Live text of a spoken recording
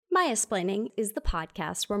Maya-splaining is the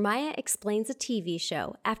podcast where Maya explains a TV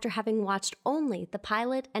show after having watched only the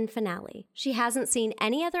pilot and finale. She hasn't seen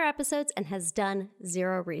any other episodes and has done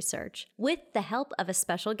zero research. With the help of a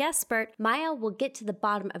special guest expert, Maya will get to the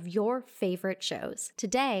bottom of your favorite shows.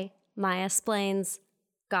 Today, Maya explains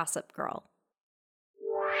Gossip Girl.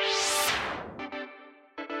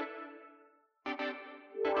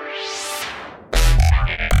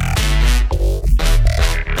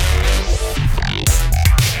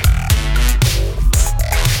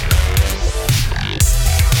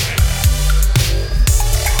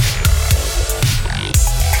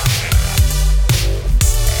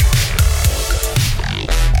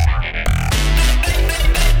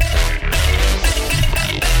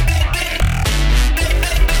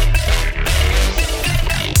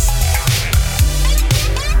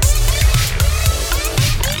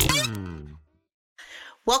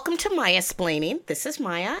 Welcome to Maya-splaining. This is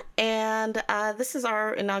Maya, and this is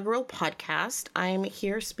our inaugural podcast. I'm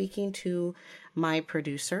here speaking to my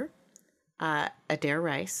producer, Adair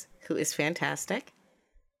Rice, who is fantastic.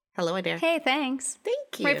 Hello, Adair. Hey, thanks.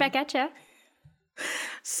 Thank you. Right back at you.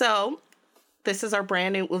 So, this is our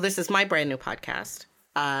this is my brand new podcast.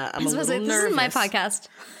 I'm a little nervous. This is my podcast.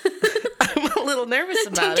 I'm a little nervous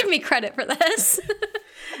about it. Don't give me credit for this.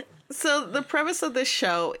 So, the premise of this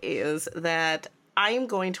show is that I am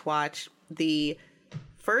going to watch the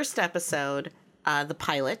first episode, the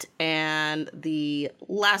pilot, and the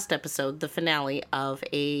last episode, the finale of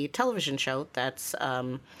a television show that's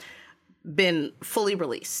been fully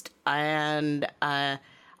released. And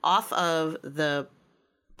off of the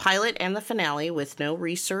pilot and the finale, with no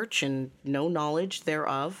research and no knowledge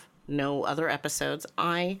thereof, no other episodes,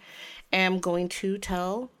 I am going to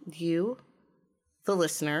tell you, the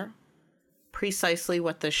listener, precisely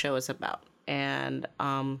what this show is about. And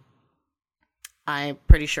I'm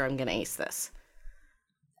pretty sure I'm going to ace this.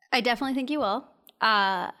 I definitely think you will.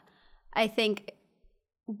 I think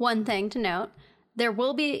one thing to note, there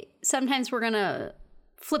will be, sometimes we're going to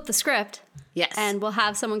flip the script. Yes. And we'll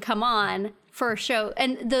have someone come on for a show.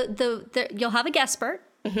 And you'll have a guest expert.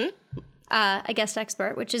 Mm-hmm. A guest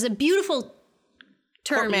expert, which is a beautiful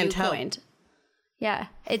term you coined. Yeah,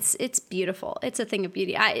 it's beautiful. It's a thing of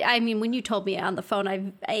beauty. I mean, when you told me on the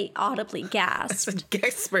phone, I audibly gasped.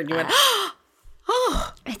 Gasped. You went,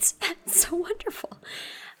 oh, it's so wonderful.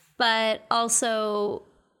 But also,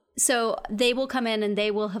 so they will come in and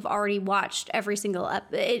they will have already watched every single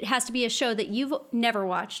it has to be a show that you've never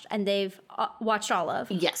watched and they've watched all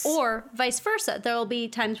of. Yes. Or vice versa. There will be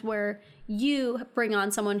times where you bring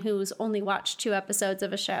on someone who's only watched 2 episodes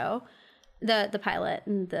of a show, the pilot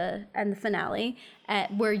and the finale,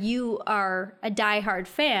 where you are a diehard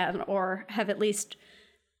fan or have at least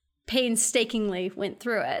painstakingly went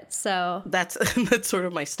through it. So that's sort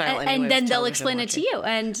of my style. And then they'll explain it to you,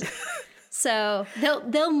 and so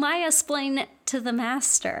they'll Maya-splain it to the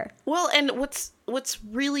master. Well, and what's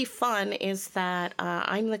really fun is that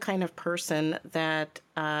I'm the kind of person that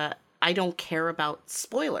I don't care about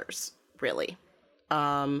spoilers, really.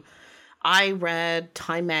 I read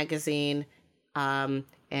Time magazine, and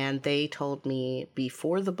they told me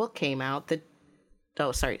before the book came out that,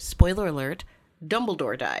 spoiler alert,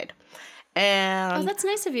 Dumbledore died. And that's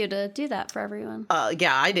nice of you to do that for everyone.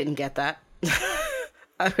 Yeah, I didn't get that.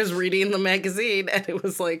 I was reading the magazine, and it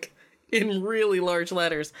was like in really large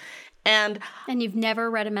letters. And you've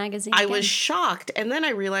never read a magazine I again? was shocked, and then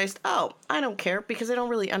I realized, I don't care because I don't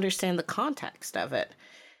really understand the context of it.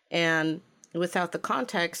 And without the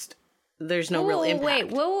context, there's no real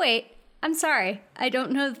impact. Wait. I'm sorry. I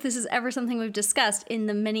don't know if this is ever something we've discussed in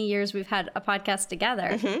the many years we've had a podcast together.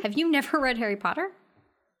 Mm-hmm. Have you never read Harry Potter?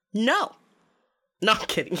 No. No, I'm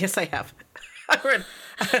kidding. Yes, I have.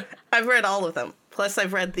 I've read all of them. Plus,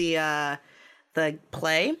 I've read the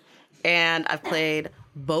play, and I've played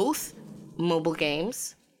both mobile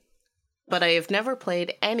games, but I have never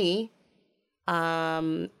played any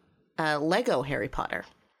Lego Harry Potter.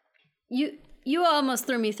 You almost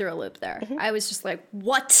threw me through a loop there. Mm-hmm. I was just like,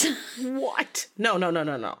 what? What? No.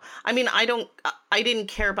 I mean, I didn't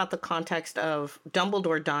care about the context of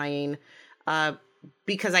Dumbledore dying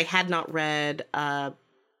because I had not read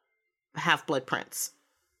Half-Blood Prince.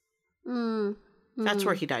 That's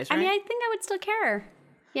where he dies, right? I mean, I think I would still care.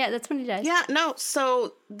 Yeah, that's when he dies. Yeah, no.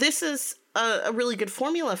 So this is a really good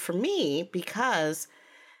formula for me because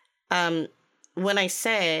when I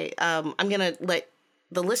say I'm going to let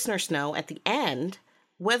the listeners know at the end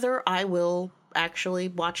whether I will actually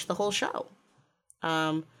watch the whole show.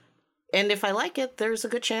 And if I like it, there's a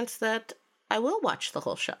good chance that I will watch the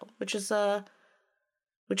whole show, which is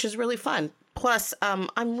really fun. Plus,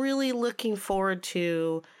 I'm really looking forward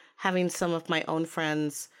to having some of my own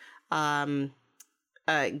friends, me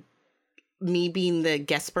being the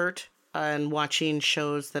guestpert and watching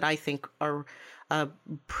shows that I think are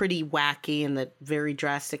pretty wacky and that very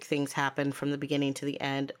drastic things happen from the beginning to the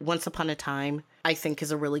end. Once Upon a Time, I think,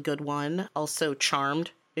 is a really good one. Also,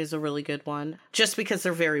 Charmed is a really good one, just because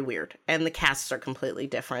they're very weird and the casts are completely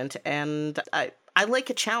different. And I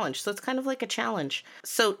like a challenge, so it's kind of like a challenge.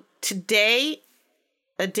 So today,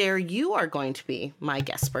 Adair, you are going to be my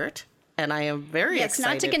guestpert, and I am very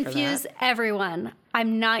excited. Not to confuse everyone,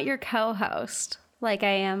 I'm not your co-host like I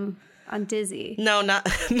am on Dizzy. No, not.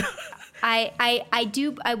 No. I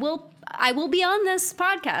will be on this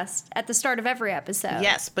podcast at the start of every episode.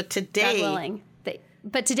 Yes, but today, God willing.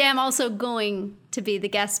 But today I'm also going to be the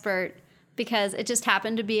guestpert because it just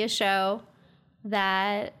happened to be a show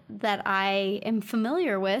that I am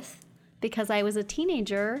familiar with because I was a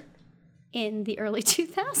teenager in the early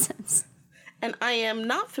 2000s. And I am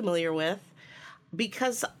not familiar with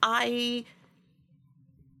because I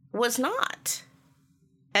was not.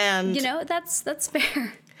 And you know, that's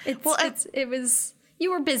fair. You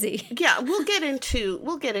were busy. Yeah, we'll get into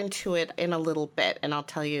it in a little bit, and I'll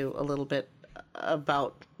tell you a little bit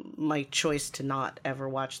about my choice to not ever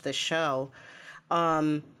watch this show.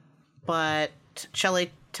 But shall I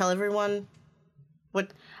tell everyone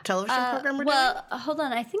what television program we're doing? Well, hold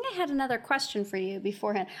on. I think I had another question for you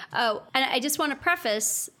beforehand. Oh, and I just want to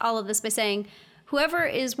preface all of this by saying whoever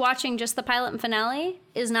is watching just the pilot and finale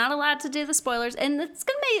is not allowed to do the spoilers. And it's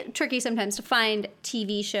going to be tricky sometimes to find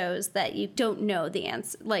TV shows that you don't know the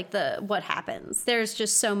answer, like what happens. There's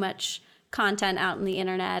just so much content out on the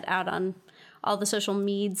internet, out on all the social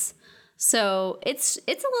medias. So it's a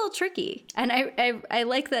little tricky. And I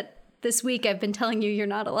like that this week I've been telling you're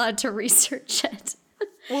not allowed to research it.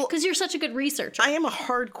 Well, because you're such a good researcher. I am a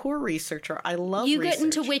hardcore researcher. I love research. You get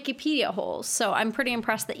into Wikipedia holes, so I'm pretty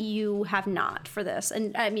impressed that you have not for this.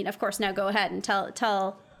 And I mean, of course, now go ahead and tell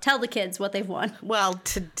the kids what they've won. Well,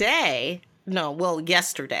 yesterday,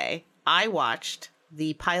 I watched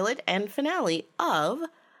the pilot and finale of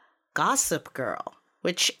Gossip Girl,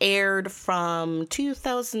 which aired from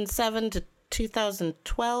 2007 to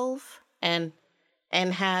 2012 and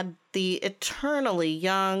had the eternally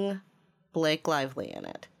young Blake Lively in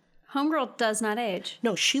it. Homegirl does not age.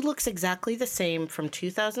 No, she looks exactly the same from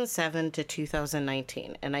 2007 to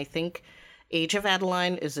 2019. And I think Age of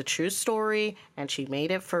Adeline is a true story, and she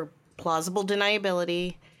made it for plausible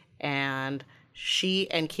deniability, and she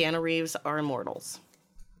and Keanu Reeves are immortals.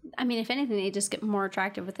 I mean, if anything, they just get more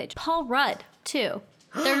attractive with age. Paul Rudd, too.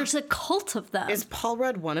 There's a cult of them. Is Paul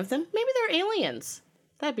Rudd one of them? Maybe they're aliens.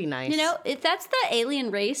 That'd be nice. You know, if that's the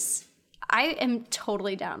alien race, I am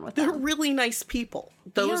totally down with them. They're really nice people.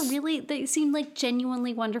 They seem like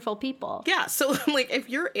genuinely wonderful people. Yeah, so like if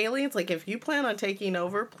you're aliens, like if you plan on taking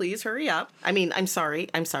over, please hurry up. I mean, I'm sorry.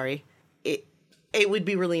 It would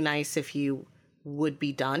be really nice if you would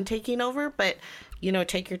be done taking over, but you know,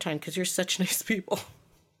 take your time because you're such nice people.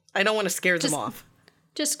 I don't want to scare them off.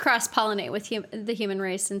 Just cross-pollinate with the human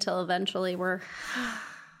race until eventually we're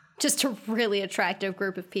just a really attractive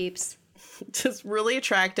group of peeps. Just really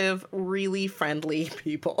attractive, really friendly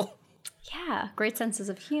people. Yeah, great senses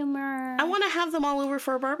of humor. I want to have them all over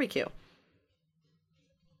for a barbecue.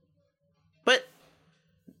 But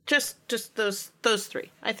just those three.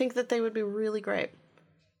 I think that they would be really great.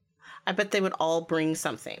 I bet they would all bring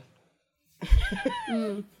something.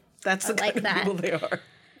 That's the kind of people they are.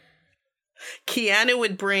 Keanu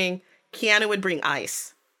would bring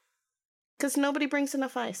ice. Because nobody brings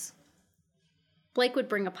enough ice. Blake would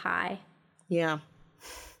bring a pie. Yeah.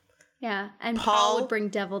 Yeah, and Paul would bring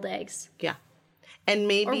deviled eggs. Yeah. And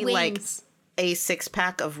maybe like a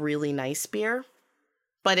 6-pack of really nice beer,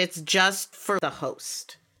 but it's just for the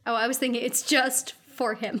host. Oh, I was thinking it's just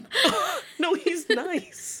for him. No, he's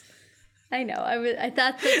nice. I know. I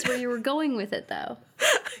thought that's where you were going with it, though.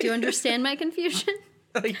 Do you understand my confusion?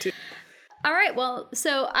 I do. All right. Well,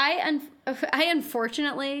 so I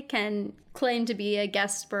unfortunately can claim to be a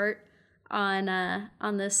guestpert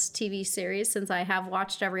on this TV series since I have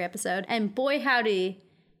watched every episode, and boy howdy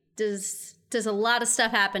does a lot of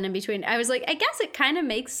stuff happen in between. I was like, I guess it kind of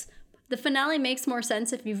makes the finale makes more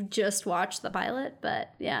sense if you've just watched the pilot,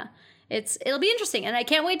 but yeah, it'll be interesting, and I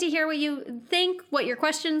can't wait to hear what you think, what your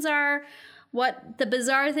questions are, what the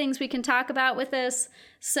bizarre things we can talk about with this.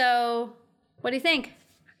 So what do you think?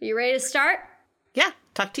 Are you ready to start? Yeah,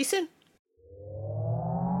 talk to you soon.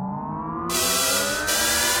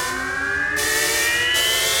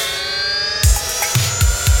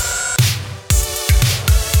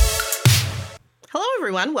 Hello,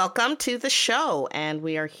 everyone. Welcome to the show. And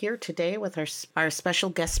we are here today with our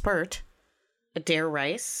special guestpert, Adair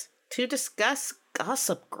Rice. to discuss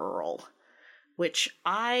Gossip Girl, which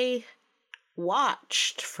I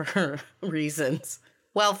watched for reasons.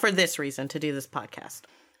 Well, for this reason, to do this podcast.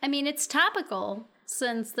 I mean, it's topical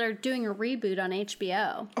since they're doing a reboot on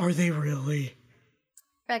HBO. Are they really?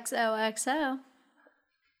 XOXO.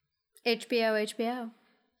 HBO.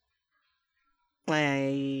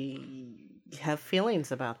 I have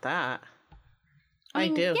feelings about that. I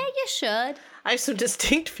do. Yeah, you should. I have some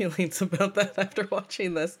distinct feelings about that after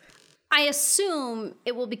watching this. I assume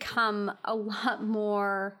it will become a lot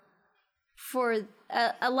more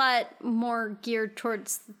geared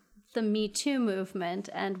towards the Me Too movement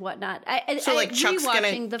and whatnot.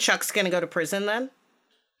 Chuck's gonna go to prison then?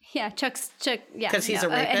 Yeah, Chuck. Yeah, because he's a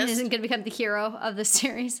rapist and isn't going to become the hero of the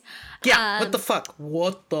series. Yeah, what the fuck?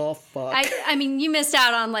 I mean, you missed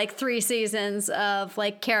out on like 3 seasons of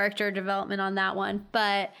like character development on that one,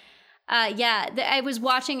 but I was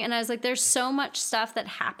watching and I was like, there's so much stuff that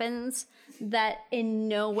happens that in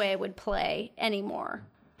no way would play anymore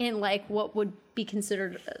in like what would be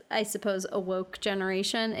considered, I suppose, a woke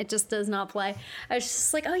generation. It just does not play. I was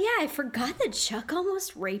just like, oh yeah, I forgot that Chuck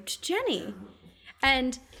almost raped Jenny.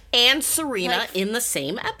 And Serena like, in the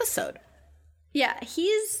same episode. Yeah,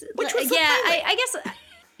 he's which was I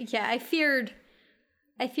guess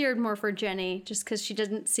I feared more for Jenny just because she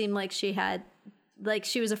didn't seem like she had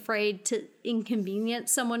she was afraid to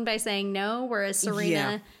inconvenience someone by saying no, whereas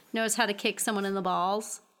Serena knows how to kick someone in the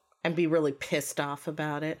balls and be really pissed off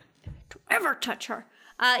about it. Don't ever touch her.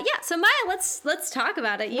 So Maya, let's talk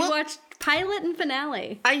about it. You watched pilot and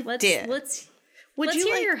finale. I did. Let's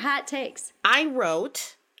hear your hot takes. I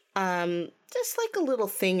wrote just like a little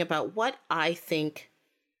thing about what I think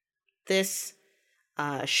this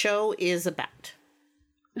show is about.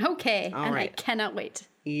 Okay. All right. I cannot wait.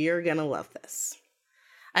 You're going to love this.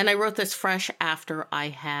 And I wrote this fresh after I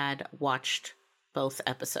had watched both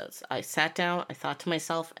episodes. I sat down, I thought to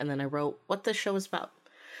myself, and then I wrote what this show is about.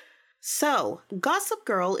 So, Gossip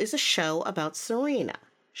Girl is a show about Serena.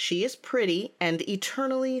 She is pretty and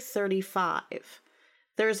eternally 35.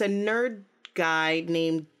 There's a nerd guy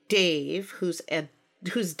named Dave whose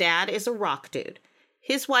dad is a rock dude.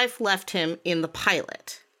 His wife left him in the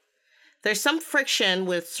pilot. There's some friction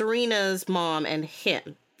with Serena's mom and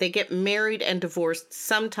him. They get married and divorced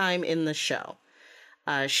sometime in the show.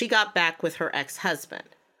 She got back with her ex-husband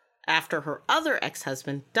after her other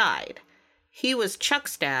ex-husband died. He was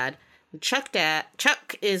Chuck's dad. Chuck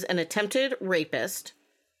is an attempted rapist.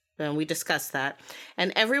 And we discussed that.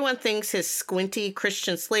 And everyone thinks his squinty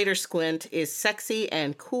Christian Slater squint is sexy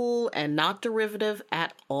and cool and not derivative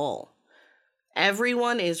at all.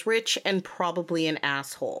 Everyone is rich and probably an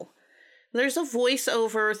asshole. There's a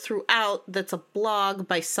voiceover throughout that's a blog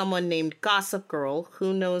by someone named Gossip Girl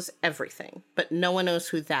who knows everything, but no one knows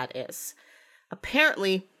who that is.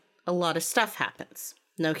 Apparently, a lot of stuff happens.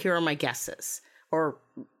 Now, here are my guesses. Or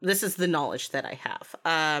this is the knowledge that I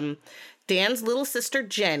have. Dan's little sister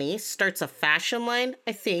Jenny starts a fashion line,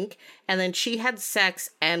 I think, and then she had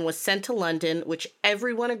sex and was sent to London, which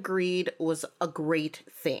everyone agreed was a great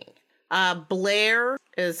thing. Blair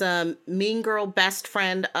is a mean girl best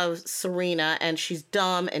friend of Serena, and she's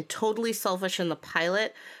dumb and totally selfish in the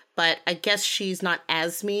pilot, but I guess she's not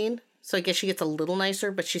as mean, so I guess she gets a little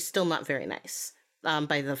nicer, but she's still not very nice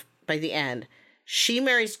by the end. She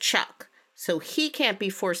marries Chuck, so he can't be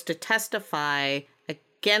forced to testify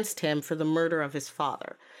against him for the murder of his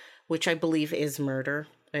father, which I believe is murder,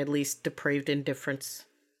 at least depraved indifference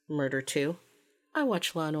murder too. I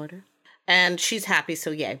watch Law & Order. And she's happy,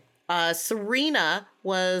 so yay. Serena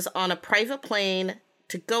was on a private plane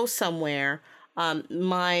to go somewhere.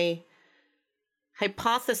 My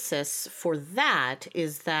hypothesis for that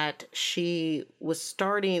is that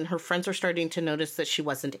her friends were starting to notice that she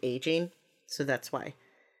wasn't aging, so that's why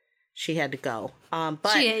she had to go.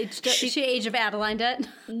 But she Age of Adeline it.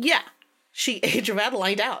 Yeah, she Age of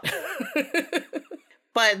Adeline out.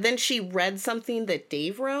 But then she read something that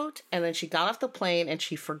Dave wrote, and then she got off the plane and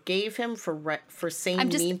she forgave him for saying mean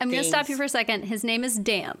things. I'm going to stop you for a second. His name is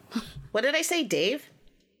Dan. What did I say, Dave?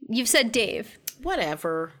 You've said Dave.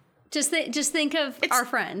 Whatever. Just think of our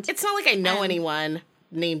friend. It's not like I know anyone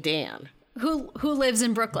named Dan who lives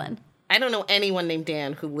in Brooklyn. I don't know anyone named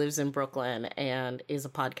Dan who lives in Brooklyn and is a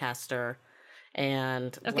podcaster.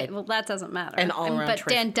 And well, that doesn't matter. But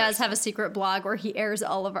Dan does have a secret blog where he airs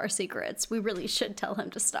all of our secrets. We really should tell him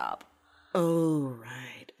to stop. Oh,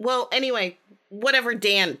 right. Well, anyway, whatever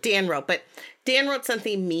Dan wrote, but Dan wrote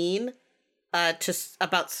something mean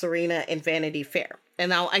about Serena in Vanity Fair.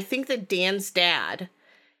 And now I think that Dan's dad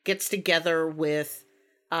gets together with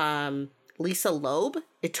Lisa Loeb.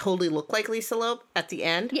 It totally looked like Lisa Loeb at the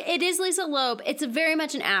end. Yeah, it is Lisa Loeb. It's a very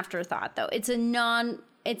much an afterthought, though. It's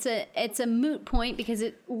a moot point because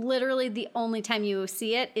it literally the only time you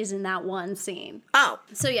see it is in that one scene. Oh.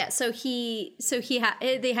 So yeah,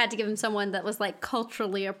 they had to give him someone that was like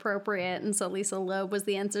culturally appropriate, and so Lisa Loeb was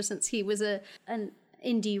the answer since he was an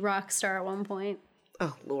indie rock star at one point.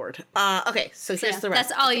 Oh Lord. Okay, so here's the rest.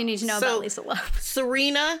 That's all you need to know about Lisa Loeb.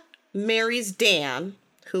 Serena marries Dan,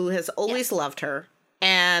 who has always loved her,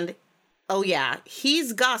 and oh yeah,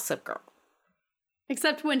 he's Gossip Girl.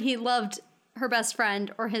 Except when he loved her best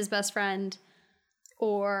friend or his best friend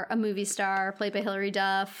or a movie star played by Hilary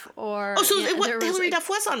Duff or... Oh, so Hilary Duff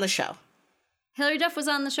was on the show. Hilary Duff was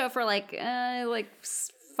on the show for 4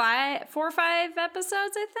 or 5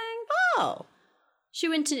 episodes, I think. Oh. She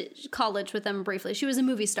went to college with them briefly. She was a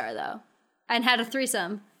movie star, though, and had a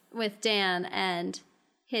threesome with Dan and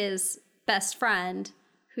his best friend,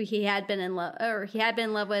 who he had been in love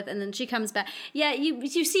with, and then she comes back. Yeah,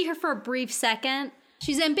 you see her for a brief second.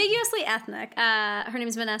 She's ambiguously ethnic. Her name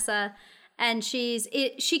is Vanessa, and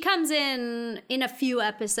she comes in a few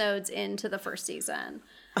episodes into the first season,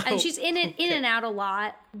 and she's in and out a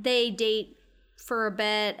lot. They date for a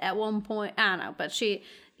bit at one point. I don't know, but he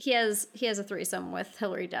has a threesome with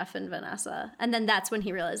Hilary Duff and Vanessa, and then that's when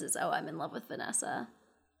he realizes, oh, I'm in love with Vanessa.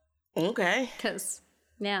 Okay. Because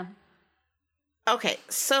yeah. Okay,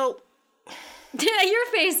 so your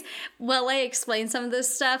face while I explain some of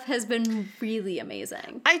this stuff has been really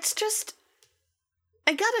amazing. It's just,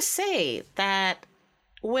 I gotta say that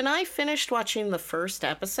when I finished watching the first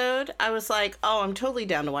episode, I was like, oh, I'm totally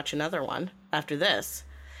down to watch another one after this.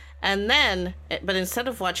 And then, but instead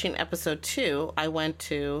of watching episode 2, I went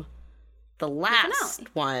to the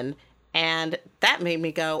last one, and that made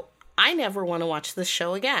me go, I never want to watch this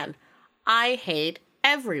show again. I hate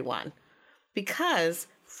everyone. Because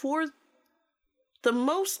for the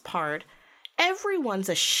most part, everyone's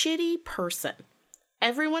a shitty person.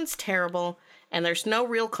 Everyone's terrible, and there's no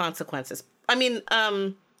real consequences. I mean,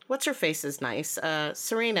 what's her face is nice,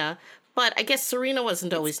 Serena, but I guess Serena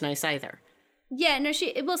wasn't always nice either. Yeah, no,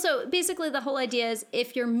 so basically the whole idea is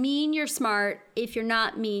if you're mean, you're smart. If you're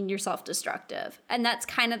not mean, you're self-destructive. And that's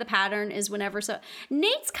kind of the pattern is whenever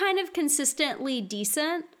Nate's kind of consistently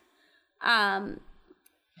decent.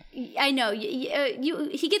 I know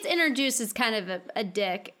he gets introduced as kind of a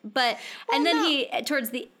dick, but he towards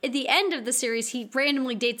the end of the series he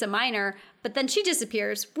randomly dates a minor, but then she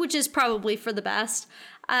disappears, which is probably for the best.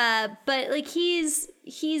 But he's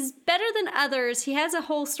better than others. He has a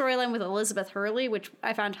whole storyline with Elizabeth Hurley, which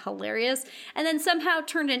I found hilarious, and then somehow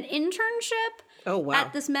turned an internship. Oh wow!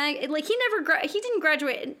 At this he didn't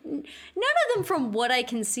graduate. None of them, from what I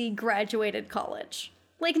can see, graduated college.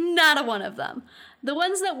 Not a one of them. The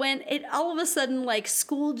ones that went, all of a sudden,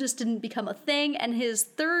 school just didn't become a thing. And his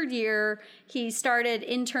third year, he started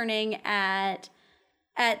interning at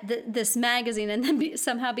this magazine and then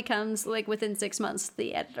somehow becomes, within 6 months,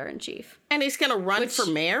 the editor-in-chief. And he's going to run for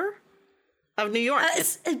mayor of New York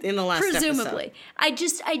in the last presumably.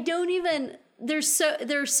 episode. I don't even, there's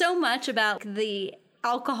so much about the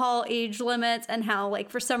alcohol age limits and how,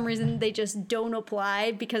 for some reason, they just don't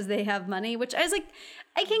apply because they have money, which I was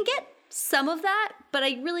I can get some of that, but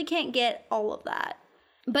I really can't get all of that.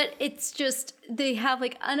 But it's just, they have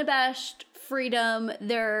unabashed freedom.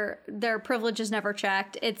 Their privilege is never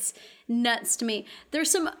checked. It's nuts to me.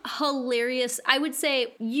 There's some hilarious, I would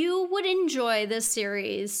say you would enjoy this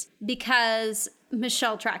series because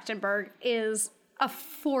Michelle Trachtenberg is a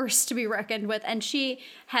force to be reckoned with, and she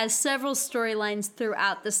has several storylines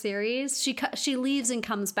throughout the series. She leaves and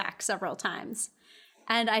comes back several times,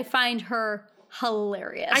 and I find her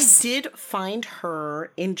hilarious. I did find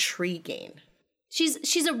her intriguing.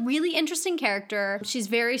 She's a really interesting character. She's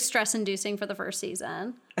very stress-inducing for the first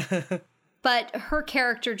season. But her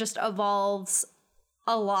character just evolves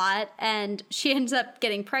a lot, and she ends up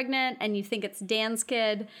getting pregnant, and you think it's Dan's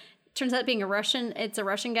kid. Turns out being it's a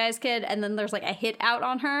Russian guy's kid, and then there's a hit out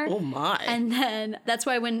on her. Oh my. And then that's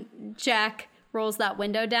why when Jack rolls that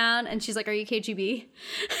window down and she's like, are you KGB?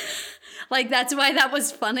 That's why that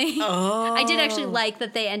was funny. Oh. I did actually like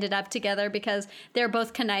that they ended up together because they're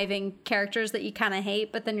both conniving characters that you kind of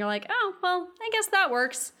hate, but then you're like, oh, well, I guess that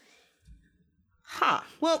works.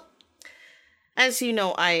 Well, as you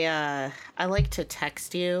know, I like to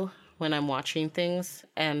text you when I'm watching things,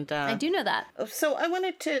 and I do know that. So I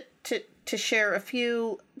wanted to share a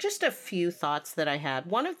few thoughts that I had.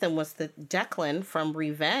 One of them was that Declan from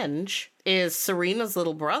Revenge is Serena's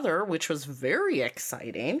little brother, which was very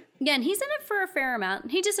exciting. Yeah, and he's in it for a fair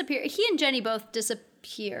amount. He disappeared. He and Jenny both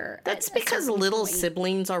disappear. That's because little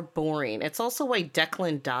siblings are boring. It's also why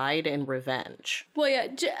Declan died in Revenge. Well, yeah.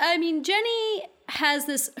 I mean, Jenny has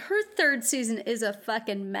this, her third season is a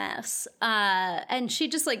fucking mess. And she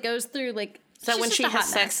just, like, goes through, like... Is that when she has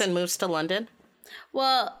sex and moves to London?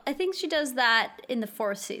 Well, I think she does that in the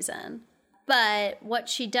 4th season. But what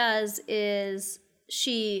she does is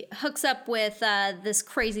she hooks up with this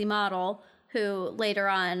crazy model who later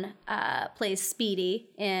on plays Speedy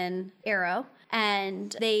in Arrow.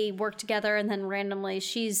 And they work together, and then randomly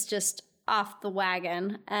she's just off the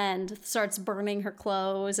wagon and starts burning her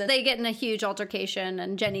clothes. And they get in a huge altercation,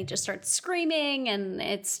 and Jenny just starts screaming, and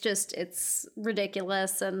it's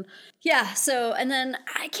ridiculous. And yeah, so, and then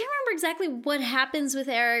I can't remember exactly what happens with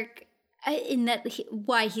Eric in that,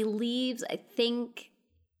 why he leaves. I think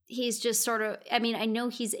he's just sort of, I mean, I know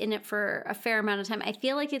he's in it for a fair amount of time. I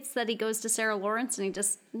feel like it's that he goes to Sarah Lawrence and he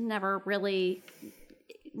just never really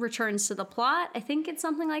returns to the plot. I think it's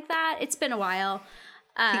something like that. It's been a while.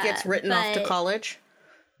 He gets written off to college.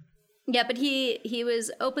 Yeah, but he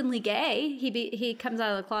was openly gay. He comes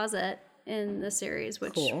out of the closet in the series,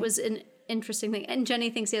 which was an interesting thing. And Jenny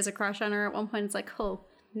thinks he has a crush on her at one point. It's like, oh,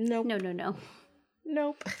 nope. No.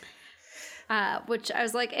 Nope. Which I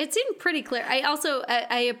was like, it seemed pretty clear.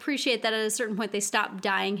 I appreciate that at a certain point they stopped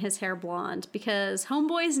dyeing his hair blonde, because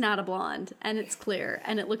Homeboy's not a blonde, and it's clear,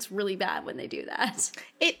 and it looks really bad when they do that.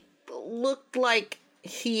 It looked like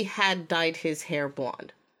he had dyed his hair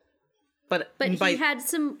blonde. But he had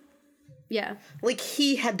some, yeah. Like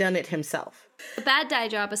he had done it himself. A bad dye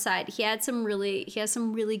job aside, he has some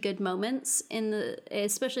really good moments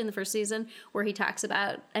especially in the first season, where he talks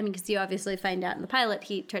about, I mean, because you obviously find out in the pilot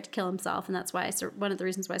he tried to kill himself, and that's why one of the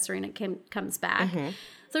reasons why Serena comes back. Mm-hmm.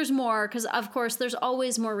 There's more, because of course there's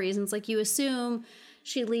always more reasons. Like, you assume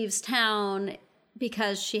she leaves town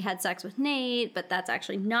because she had sex with Nate, but that's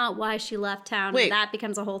actually not why she left town. Wait, and that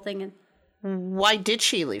becomes a whole thing. Why did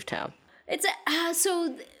she leave town? It's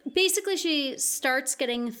so basically she starts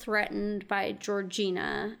getting threatened by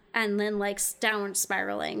Georgina, and then like down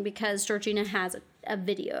spiraling because Georgina has a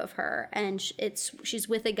video of her, and she's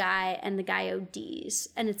with a guy, and the guy ODs,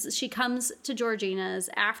 and she comes to Georgina's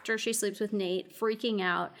after she sleeps with Nate, freaking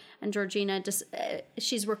out, and Georgina just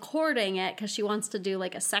she's recording it because she wants to do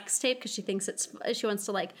like a sex tape, because she wants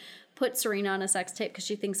to like put Serena on a sex tape because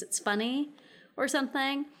she thinks it's funny or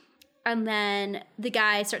something. And then the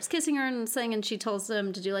guy starts kissing her and saying, and she tells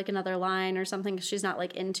him to do like another line or something because she's not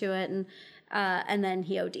like into it, and then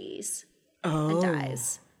he ODs and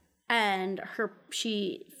dies, and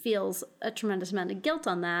she feels a tremendous amount of guilt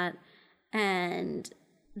on that, and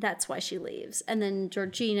that's why she leaves. And then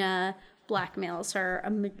Georgina blackmails her a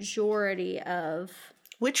majority of.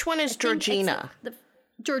 Which one is Georgina?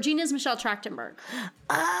 Georgina's Michelle Trachtenberg.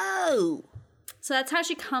 Oh. So that's how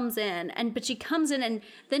she comes in, but she comes in and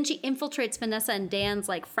then she infiltrates Vanessa and Dan's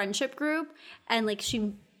like friendship group, and like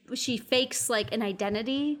she fakes like an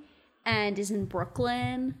identity and is in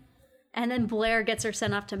Brooklyn, and then Blair gets her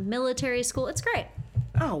sent off to military school. It's great.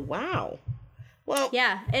 Oh wow. Well,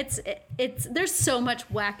 yeah, it's there's so much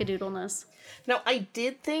wackadoodleness. Now, I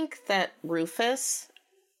did think that Rufus,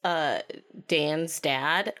 Dan's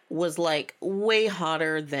dad, was like way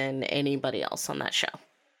hotter than anybody else on that show.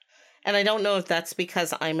 And I don't know if that's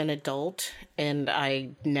because I'm an adult and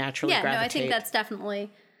I naturally gravitate. Yeah, no, I think that's definitely.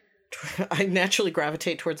 I naturally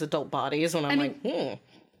gravitate towards adult bodies when I'm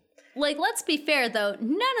Like, let's be fair, though.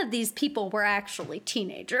 None of these people were actually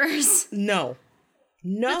teenagers. No.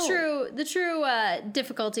 The true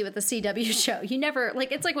difficulty with the CW show, you never,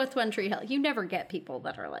 like, it's like with One Tree Hill. You never get people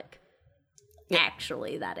that are, like,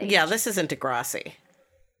 actually that age. Yeah, this isn't Degrassi.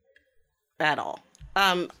 At all.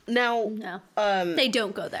 No, they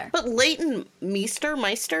don't go there. But Leighton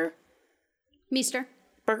Meester?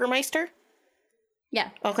 Burgermeister? Yeah.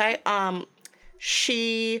 Okay.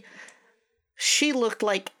 She looked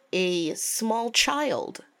like a small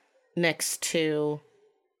child next to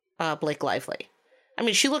Blake Lively. I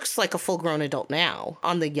mean, she looks like a full-grown adult now,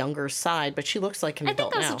 on the younger side, but she looks like an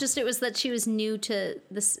adult now. I think also just it was that she was new to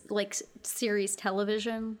this, like, series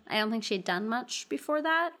television. I don't think she had done much before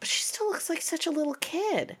that. But she still looks like such a little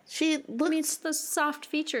kid. I mean, it's the soft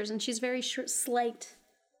features, and she's very slight.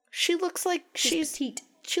 She looks like she's petite.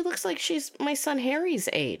 She looks like she's my son Harry's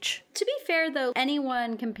age. To be fair, though,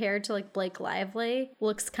 anyone compared to, like, Blake Lively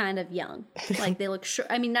looks kind of young. Like, they look short.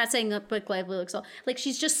 I mean, not saying that Blake Lively looks old. Like,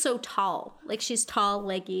 she's just so tall. Like, she's tall,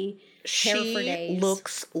 leggy, hair for days. She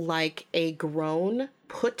looks like a grown,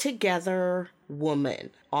 put-together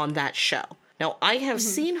woman on that show. Now, I have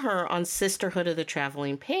seen her on Sisterhood of the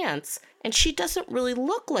Traveling Pants, and she doesn't really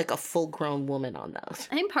look like a full-grown woman on those.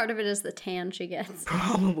 I think part of it is the tan she gets.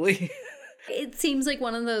 Probably. It seems like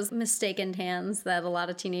one of those mistaken hands that a lot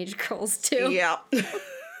of teenage girls do. Yeah.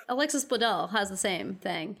 Alexis Bledel has the same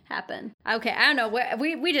thing happen. Okay, I don't know.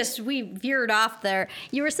 We veered off there.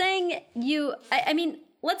 You were saying I mean,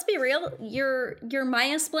 let's be real. Your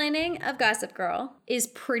Maya-splaining of Gossip Girl is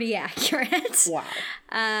pretty accurate.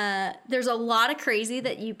 Wow. There's a lot of crazy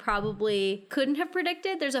that you probably couldn't have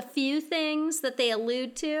predicted. There's a few things that they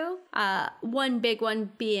allude to. One big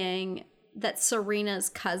one being that Serena's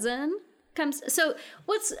cousin comes. So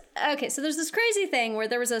there's this crazy thing where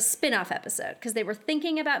there was a spin-off episode because they were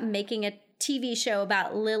thinking about making a TV show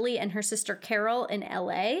about Lily and her sister Carol in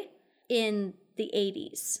LA in the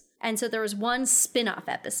 80s. And so there was one spin-off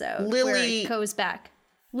episode where it goes back.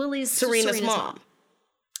 Serena's mom.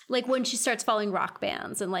 Like when she starts following rock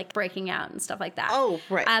bands and like breaking out and stuff like that. Oh,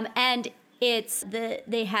 right. And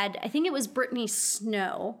they had, I think it was Brittany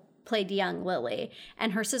Snow played young Lily,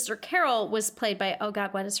 and her sister Carol was played by, oh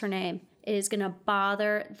God, what is her name? It is going to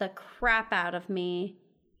bother the crap out of me.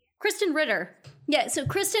 Kristen Ritter. Yeah, so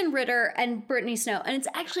Kristen Ritter and Brittany Snow. And it's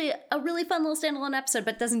actually a really fun little standalone episode,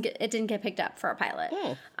 but it didn't get picked up for a pilot.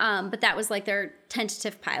 But that was like their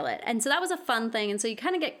tentative pilot. And so that was a fun thing. And so you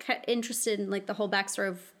kind of get interested in like the whole backstory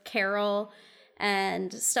of Carol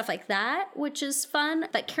and stuff like that, which is fun.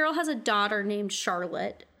 But Carol has a daughter named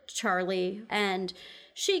Charlie, and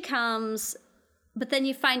she comes, but then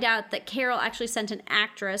you find out that Carol actually sent an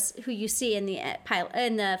actress who you see in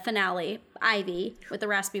the finale, Ivy, with the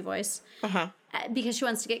raspy voice, because she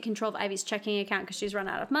wants to get control of Ivy's checking account because she's run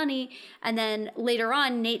out of money. And then later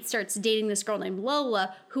on, Nate starts dating this girl named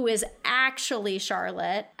Lola, who is actually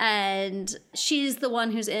Charlotte, and she's the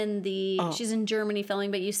one who's she's in Germany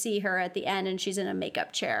filming, but you see her at the end, and she's in a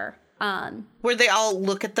makeup chair. Where they all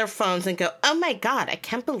look at their phones and go, oh my God, I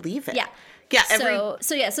can't believe it. Yeah. Yeah.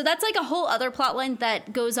 So that's like a whole other plot line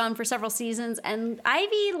that goes on for several seasons. And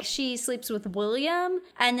Ivy, she sleeps with William,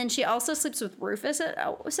 and then she also sleeps with Rufus at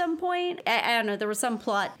some point. I don't know. There was some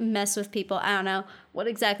plot mess with people. I don't know what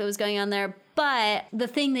exactly was going on there. But the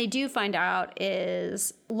thing they do find out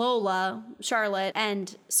is Lola, Charlotte,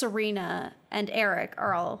 and Serena and Eric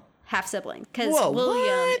are all half siblings, because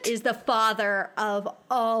William is the father of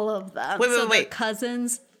all of them. Wait. They're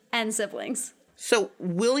cousins and siblings. So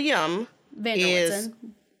William Vanderwoodson.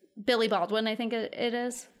 Billy Baldwin, I think it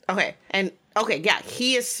is.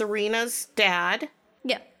 He is Serena's dad.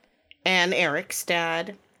 Yeah. And Eric's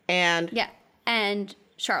dad. And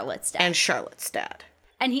Charlotte's dad.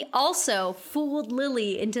 And he also fooled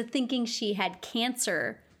Lily into thinking she had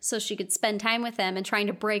cancer so she could spend time with him and trying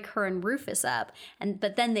to break her and Rufus up.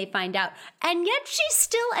 But then they find out. And yet she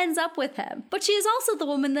still ends up with him. But she is also the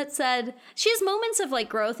woman that said, she has moments of like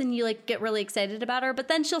growth and you like get really excited about her. But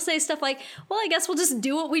then she'll say stuff like, well, I guess we'll just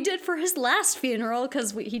do what we did for his last funeral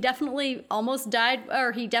because he definitely almost died,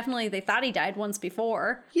 or they thought he died once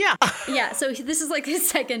before. Yeah. Yeah, so this is like his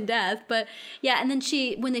second death. But yeah, and then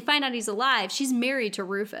when they find out he's alive, she's married to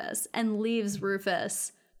Rufus and leaves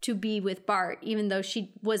Rufus to be with Bart, even though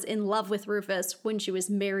she was in love with Rufus when she was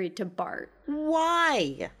married to Bart.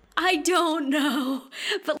 Why? I don't know.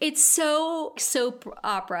 But it's so soap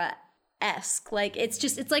opera-esque. Like,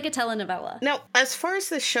 it's like a telenovela. Now, as far as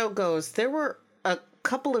the show goes, there were a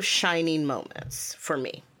couple of shining moments for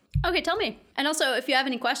me. Okay, tell me. And also, if you have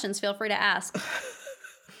any questions, feel free to ask.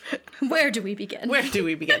 Where do we begin?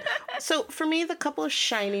 So, for me, the couple of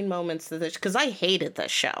shining moments, because I hated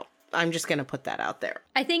this show. I'm just going to put that out there.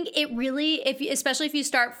 I think it really, especially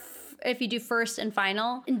if you do first and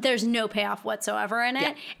final, there's no payoff whatsoever in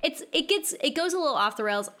it. Yeah. It goes a little off the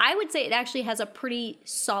rails. I would say it actually has a pretty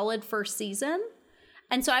solid first season.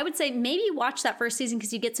 And so I would say maybe watch that first season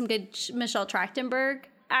because you get some good Michelle Trachtenberg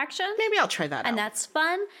action. Maybe I'll try that out. And that's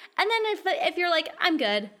fun. And then if you're like, I'm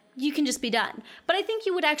good, you can just be done. But I think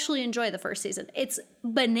you would actually enjoy the first season. It's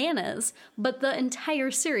bananas, but the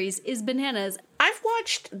entire series is bananas. I've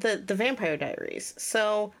watched the Vampire Diaries,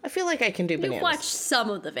 so I feel like I can do bananas. You've watched some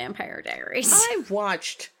of the Vampire Diaries. I've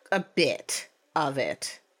watched a bit of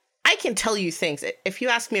it. I can tell you things. If you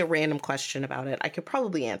ask me a random question about it, I could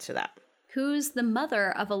probably answer that. Who's the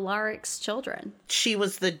mother of Alaric's children? She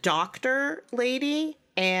was the doctor lady,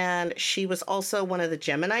 and she was also one of the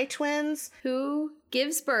Gemini twins. Who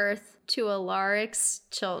gives birth to Alaric's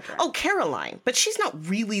children? Oh, Caroline. But she's not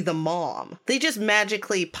really the mom. They just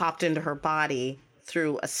magically popped into her body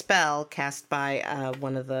through a spell cast by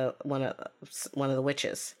one of the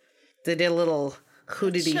witches. They did a little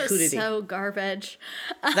hoodity. So garbage.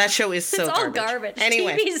 That show is so garbage. It's all garbage.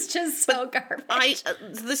 Anyway, TV's just so garbage.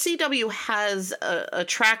 The CW has a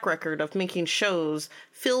track record of making shows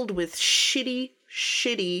filled with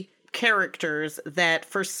shitty characters that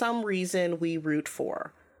for some reason we root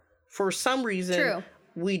for. for some reason, True.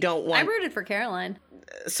 we don't want... I rooted for Caroline.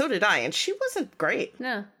 So did I, and she wasn't great.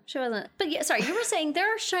 No, she wasn't. But yeah, sorry, you were saying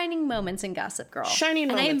there are shining moments in Gossip Girl. Shining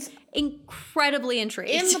moments. And I'm incredibly intrigued.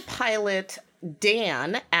 In the pilot,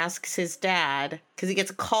 Dan asks his dad, because he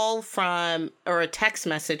gets a call from, or a text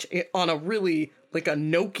message on a really, like a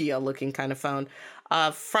Nokia-looking kind of phone,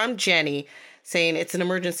 from Jenny, saying, it's an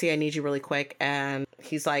emergency, I need you really quick. And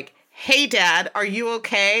he's like, hey, Dad, are you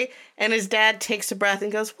okay? And his dad takes a breath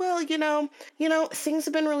and goes, well, you know, things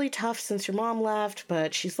have been really tough since your mom left,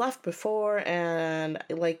 but she's left before, and,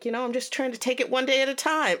 like, you know, I'm just trying to take it one day at a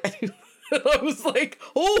time. And I was like,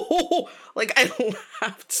 oh, like, I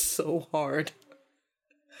laughed so hard.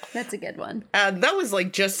 That's a good one. That was,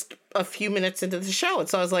 like, just a few minutes into the show, and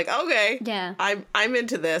so I was like, okay, yeah, I'm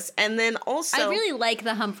into this. And then also... I really like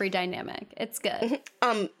the Humphrey dynamic. It's good.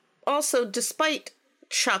 Also, despite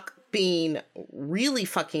Chuck being really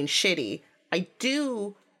fucking shitty, I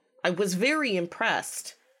was very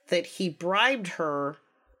impressed that he bribed her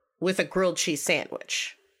with a grilled cheese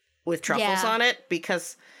sandwich with truffles on it,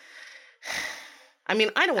 because I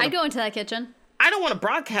mean, I'd go into that kitchen. I don't want to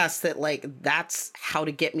broadcast that, like, that's how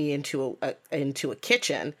to get me into a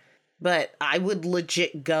kitchen, but I would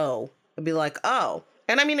legit go and be like, oh.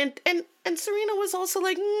 And I mean, and Serena was also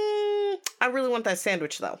like, I really want that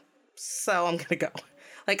sandwich though, so I'm gonna go.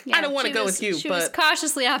 Like, yeah, I don't want to go with you, she was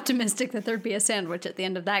cautiously optimistic that there'd be a sandwich at the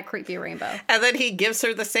end of that creepy rainbow. And then he gives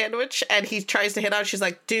her the sandwich, and he tries to hit out. She's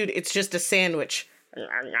like, dude, it's just a sandwich.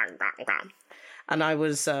 And I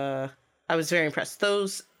was very impressed.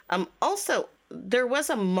 Also, there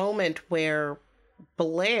was a moment where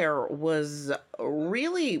Blair was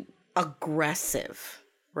really aggressive,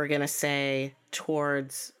 we're going to say,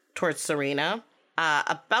 towards Serena,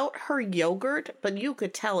 about her yogurt, but you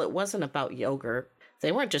could tell it wasn't about yogurt.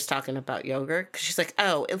 They weren't just talking about yogurt, because she's like,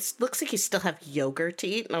 oh, it looks like you still have yogurt to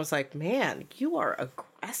eat. And I was like, man, you are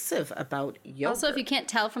aggressive about yogurt. Also, if you can't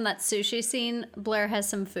tell from that sushi scene, Blair has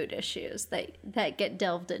some food issues that get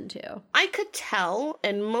delved into. I could tell,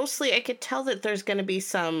 and mostly I could tell that there's going to be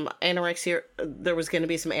some anorexia. There was going to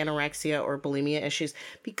be some anorexia or bulimia issues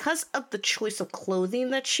because of the choice of clothing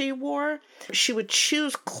that she wore. She would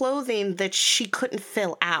choose clothing that she couldn't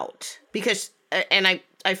fill out because, and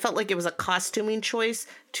I felt like it was a costuming choice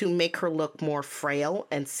to make her look more frail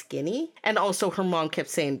and skinny. And also her mom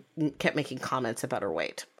kept making comments about her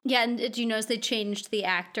weight. Yeah, and did you notice they changed the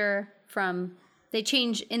actor they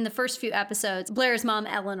changed in the first few episodes, Blair's mom,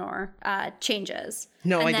 Eleanor, changes.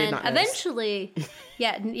 No, and I then did not notice. Eventually,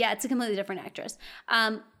 yeah, it's a completely different actress.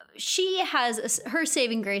 She has, her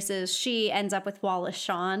saving graces, she ends up with Wallace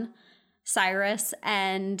Shawn, Cyrus,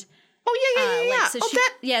 and... Oh,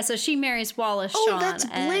 yeah. So she marries Wallace Shawn. Oh, that's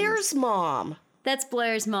Blair's mom. That's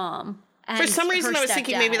Blair's mom. For some reason, I was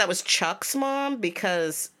thinking maybe that was Chuck's mom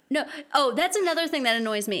because... No. Oh, that's another thing that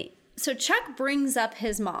annoys me. So Chuck brings up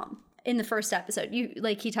his mom in the first episode.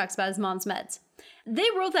 He talks about his mom's meds. They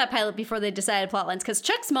wrote that pilot before they decided plot lines because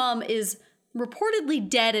Chuck's mom is reportedly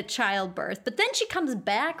dead at childbirth, but then she comes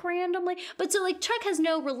back randomly. But so, like, Chuck has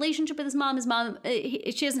no relationship with his mom. His mom,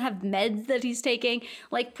 she doesn't have meds that he's taking.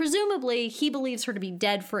 Like, presumably, he believes her to be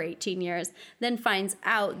dead for 18 years, then finds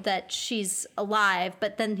out that she's alive,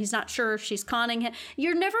 but then he's not sure if she's conning him.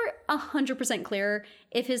 You're never 100% clear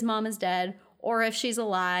if his mom is dead or if she's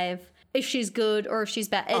alive, if she's good or if she's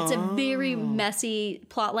bad. It's a very messy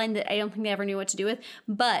plot line that I don't think they ever knew what to do with.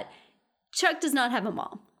 But Chuck does not have a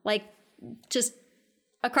mom. Like, just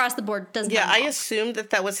across the board doesn't have a mom. I assumed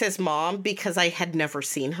that was his mom because I had never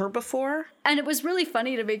seen her before. And it was really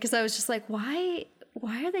funny to me because I was just like, why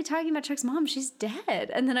are they talking about Chuck's mom? She's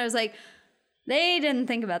dead. And then I was like, they didn't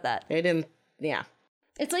think about that. They didn't, yeah.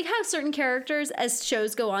 It's like how certain characters, as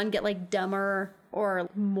shows go on, get like dumber or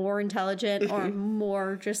more intelligent or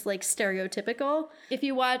more just like stereotypical. If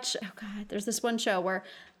you watch, there's this one show where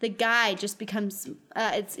the guy just becomes,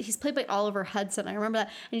 he's played by Oliver Hudson. I remember that.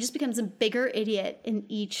 And he just becomes a bigger idiot in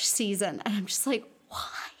each season. And I'm just like,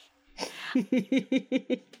 why?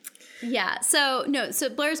 Yeah. So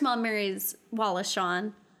Blair's mom marries Wallace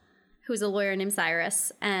Shawn, who's a lawyer named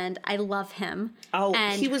Cyrus, and I love him. Oh,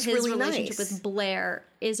 and he was really nice. His relationship with Blair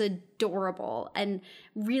is adorable. And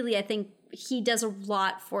really, I think he does a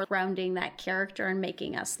lot for rounding that character and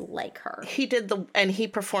making us like her. He did he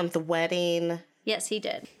performed the wedding. Yes, he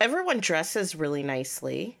did. Everyone dresses really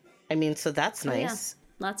nicely. I mean, so that's nice.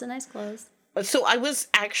 Yeah. Lots of nice clothes. So I was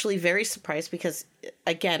actually very surprised because,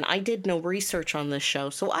 again, I did no research on this show.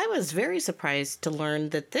 So I was very surprised to learn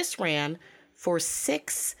that this ran for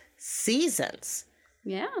 6 seasons.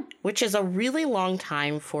 Yeah. Which is a really long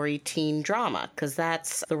time for a teen drama because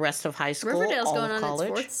that's the rest of high school, Riverdale's all going of on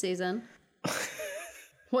college. its 4th season.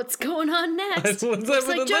 What's going on next? What's Looks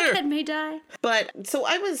like happening there? Jughead may die. But so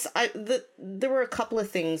there were a couple of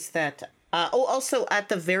things that. Also at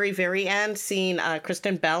the very, very end, seeing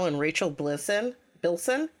Kristen Bell and Rachel Bilson.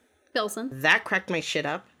 That cracked my shit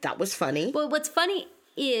up. That was funny. Well, what's funny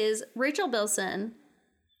is Rachel Bilson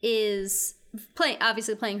is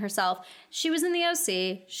obviously playing herself. She was in the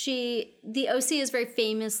OC. The OC is very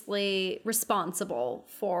famously responsible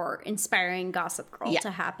for inspiring Gossip Girl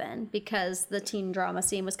to happen, because the teen drama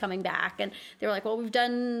scene was coming back, and they were like, well, we've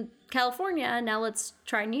done California, now let's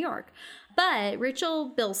try New York. But Rachel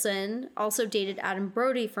Bilson also dated Adam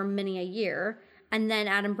Brody for many a year, and then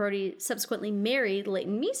Adam Brody subsequently married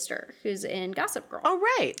Leighton Meester, who's in Gossip Girl. Oh,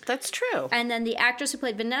 right. That's true. And then the actress who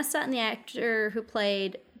played Vanessa and the actor who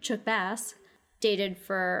played Chuck Bass dated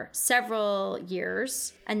for several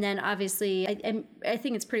years. And then obviously, I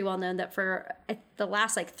think it's pretty well known that for the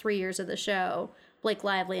last 3 years of the show, Blake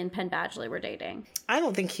Lively and Penn Badgley were dating. I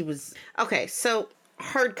don't think he was... Okay, so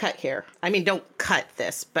hard cut here. I mean, don't cut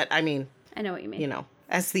this, but I mean... I know what you mean.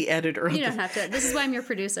 As the editor... You don't have to. This is why I'm your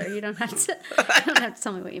producer. You don't have to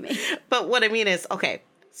tell me what you mean. But what I mean is, okay,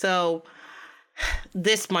 so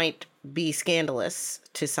this might be scandalous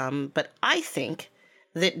to some, but I think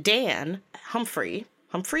that Dan Humphrey.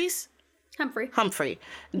 No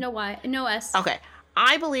Y. No S. Okay.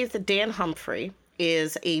 I believe that Dan Humphrey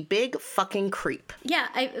is a big fucking creep. Yeah.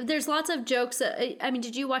 There's lots of jokes.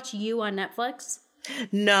 Did you watch You on Netflix?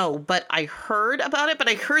 No, but I heard about it, but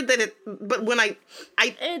I heard that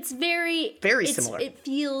it's very similar. It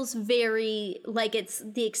feels very like it's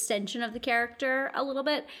the extension of the character a little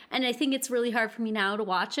bit. And I think it's really hard for me now to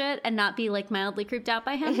watch it and not be mildly creeped out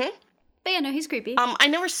by him. Mm-hmm. But yeah, no, he's creepy. I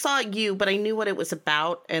never saw You, but I knew what it was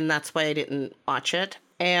about, and that's why I didn't watch it.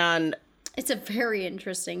 And it's a very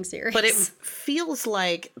interesting series. But it feels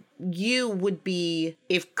like You would be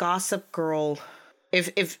if Gossip Girl,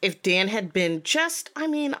 if Dan had been just,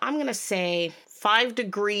 I'm going to say 5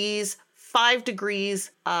 degrees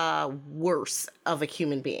worse of a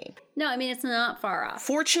human being. No, it's not far off.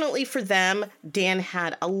 Fortunately for them, Dan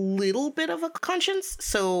had a little bit of a conscience,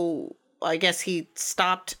 so I guess he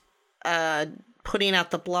stopped putting out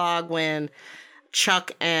the blog when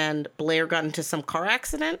Chuck and Blair got into some car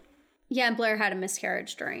accident. Yeah, and Blair had a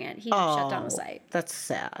miscarriage during it. He shut down the site. That's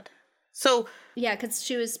sad. So yeah, because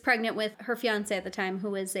she was pregnant with her fiance at the time, who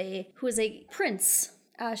was a prince.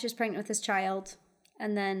 She was pregnant with his child,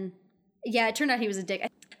 and then it turned out he was a dick.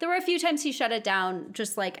 There were a few times he shut it down,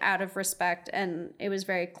 just out of respect, and it was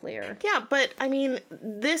very clear. Yeah, but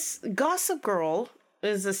this Gossip Girl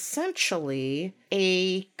is essentially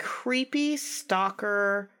a creepy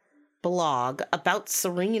stalker blog about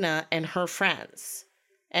Serena and her friends,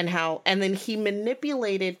 and then he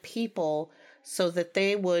manipulated people so that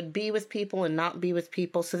they would be with people and not be with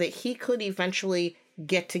people so that he could eventually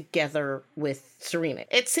get together with Serena.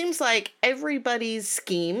 It seems like everybody's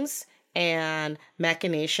schemes and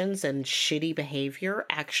machinations and shitty behavior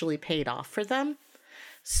actually paid off for them.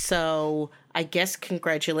 So I guess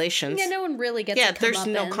congratulations. Yeah, no one really gets there's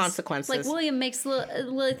no consequences. William makes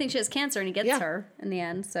Lily think she has cancer, and he gets her in the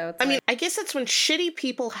end. So it's I guess it's when shitty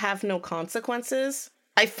people have no consequences,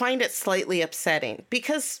 I find it slightly upsetting,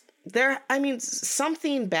 because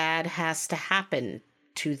something bad has to happen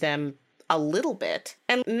to them a little bit,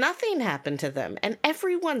 and nothing happened to them, and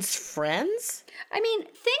everyone's friends.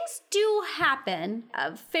 Things do happen.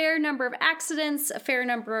 A fair number of accidents, a fair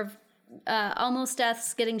number of almost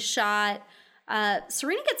deaths, getting shot.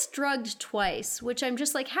 Serena gets drugged twice, which I'm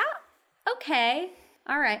just how? Okay.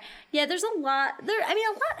 All right. Yeah, there's a lot there. A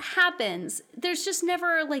lot happens. There's just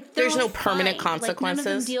never there's no permanent consequences.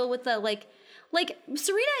 None of them deal with the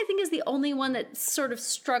Serena, I think, is the only one that sort of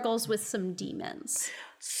struggles with some demons.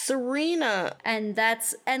 Serena, and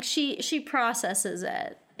she processes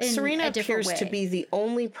it. Serena appears to be the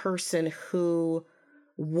only person who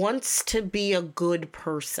wants to be a good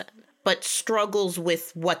person, but struggles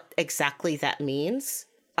with what exactly that means.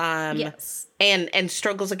 Yes. And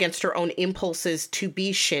struggles against her own impulses to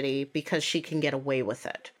be shitty because she can get away with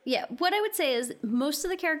it. Yeah. What I would say is most of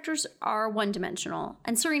the characters are one-dimensional,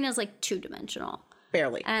 and Serena's two-dimensional.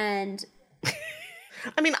 Barely. And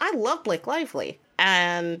I love Blake Lively,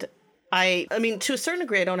 and to a certain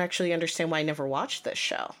degree, I don't actually understand why I never watched this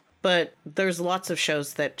show. But there's lots of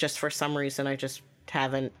shows that just for some reason I just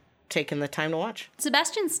haven't taken the time to watch.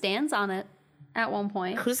 Sebastian Stan's on it at one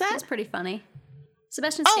point. Who's that? It's pretty funny.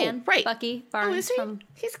 Sebastian Stan, right. Bucky Barnes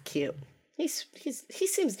He's cute. He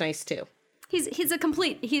seems nice too. He's a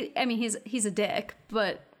complete. He's a dick,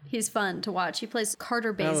 but he's fun to watch. He plays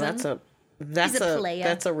Carter Bazin. Oh,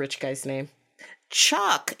 that's a rich guy's name.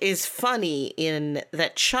 Chuck is funny in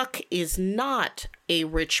that Chuck is not a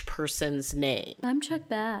rich person's name. I'm Chuck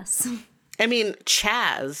Bass. I mean,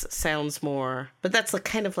 Chaz sounds more, but that's like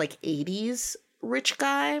kind of like 80s rich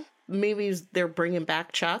guy. Maybe they're bringing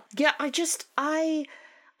back Chuck. Yeah, I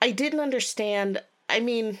didn't understand. I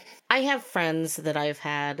mean, I have friends that I've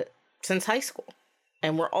had since high school,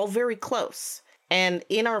 and we're all very close. And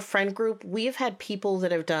in our friend group, we have had people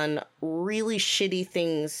that have done really shitty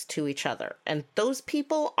things to each other. And those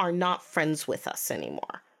people are not friends with us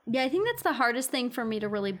anymore. Yeah, I think that's the hardest thing for me to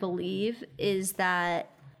really believe is that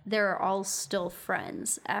they're all still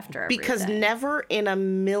friends after everything. Because never in a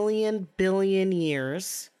million billion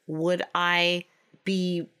years would I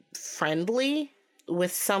be friendly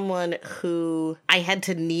with someone who I had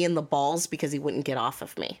to knee in the balls because he wouldn't get off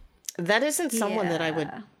of me. That isn't someone that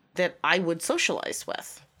I would socialize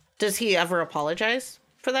with. Does he ever apologize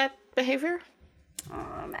for that behavior?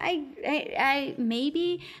 I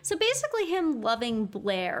maybe. So basically him loving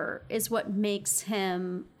Blair is what makes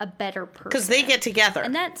him a better person. Because they get together.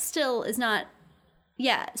 And that still is not,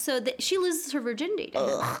 yeah. So she loses her virginity to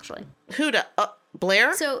him, actually. Who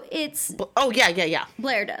Blair? So it's... yeah.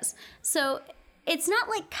 Blair does. So it's not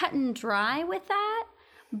like cut and dry with that.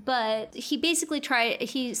 But he basically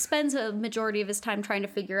he spends a majority of his time trying to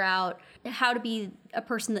figure out how to be a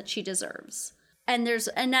person that she deserves. And there's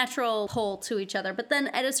a natural pull to each other. But then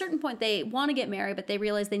at a certain point, they want to get married, but they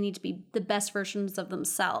realize they need to be the best versions of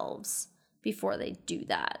themselves before they do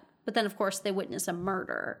that. But then, of course, they witness a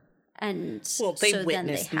murder. And they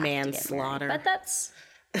witnessed manslaughter. But that's...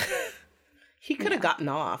 He could have gotten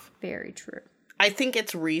off. Very true. I think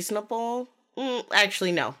it's reasonable.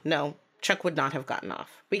 Actually, no. Chuck would not have gotten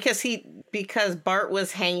off because Bart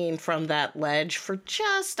was hanging from that ledge for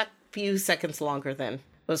just a few seconds longer than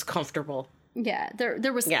was comfortable. Yeah,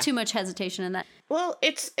 there was too much hesitation in that. Well,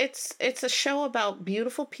 it's a show about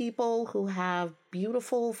beautiful people who have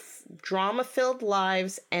beautiful drama-filled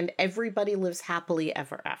lives, and everybody lives happily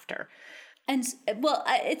ever after. And, well,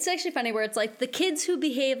 it's actually funny where it's like the kids who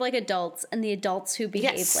behave like adults and the adults who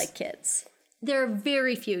behave like kids. There are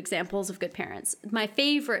very few examples of good parents. My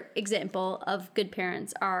favorite example of good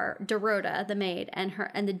parents are Dorota, the maid,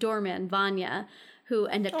 and the doorman, Vanya, who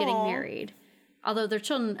end up getting married. Although their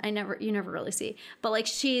children, you never really see. But like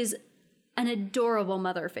she's an adorable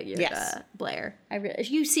mother figure to Blair.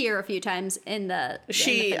 You see her a few times in the.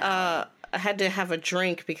 She had to have a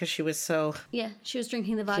drink because she was so. Yeah, she was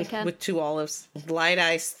drinking the vodka with 2 olives, light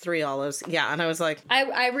ice, 3 olives. Yeah, and I was like,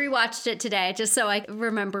 I rewatched it today just so I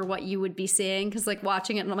remember what you would be seeing because like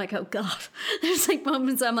watching it and I'm like, oh god, there's like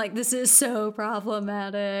moments I'm like, this is so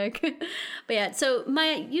problematic. But yeah, so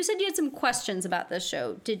Maya, you said you had some questions about this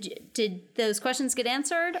show. Did those questions get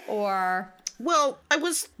answered or? Well,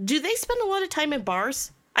 do they spend a lot of time in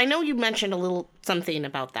bars? I know you mentioned a little something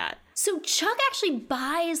about that. So Chuck actually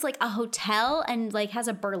buys like a hotel and like has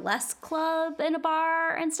a burlesque club and a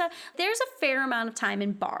bar and stuff. There's a fair amount of time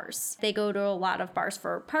in bars. They go to a lot of bars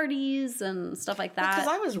for parties and stuff like that. Because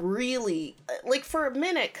I was really, like for a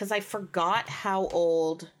minute, because I forgot how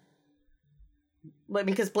old,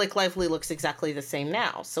 because Blake Lively looks exactly the same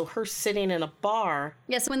now. So her sitting in a bar.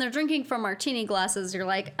 Yes, when they're drinking from martini glasses, you're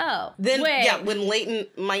like, oh, then, wait. Yeah, when Leighton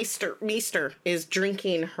Meester is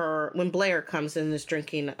drinking when Blair comes in and is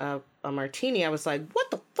drinking a martini, I was like, what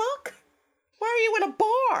the fuck? Why are you in a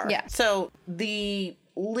bar? Yeah. So the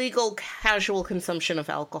legal casual consumption of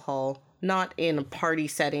alcohol, not in party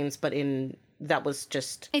settings, but that was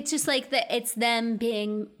just. It's just like it's them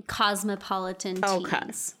being cosmopolitan teens. Okay.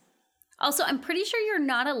 Also, I'm pretty sure you're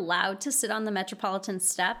not allowed to sit on the Metropolitan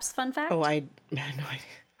steps. Fun fact. Oh, I had no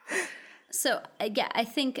idea. So, yeah, I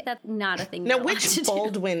think that's not a thing. Now, which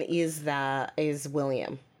Baldwin is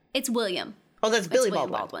William? It's William. Oh, that's Billy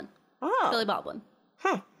Baldwin. Oh. Billy Baldwin.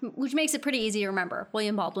 Huh. Which makes it pretty easy to remember.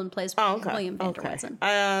 William Baldwin plays William Vanderwatson.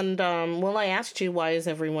 And, I asked you, why is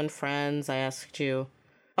everyone friends? I asked you.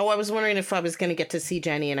 Oh, I was wondering if I was going to get to see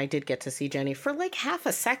Jenny, and I did get to see Jenny for like half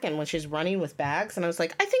a second when she's running with bags, and I was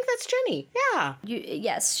like, I think that's Jenny. Yeah.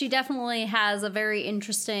 Yes, she definitely has a very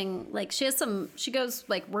interesting, like, she goes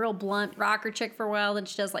like real blunt rocker chick for a while, then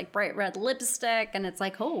she does like bright red lipstick, and it's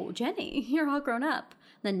like, oh, Jenny, you're all grown up.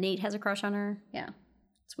 And then Nate has a crush on her. Yeah,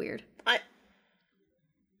 it's weird.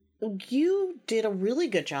 You did a really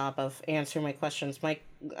good job of answering my questions.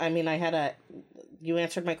 You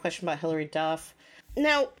answered my question about Hilary Duff.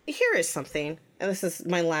 Now, here is something, and this is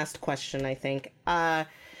my last question, I think.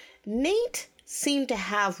 Nate seemed to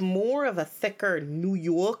have more of a thicker New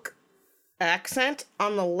York accent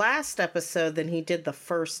on the last episode than he did the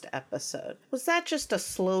first episode. Was that just a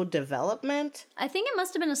slow development? I think it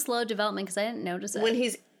must have been a slow development because I didn't notice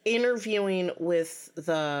it. interviewing with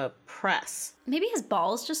the press. Maybe his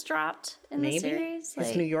balls just dropped in the series.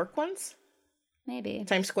 His New York ones? Maybe.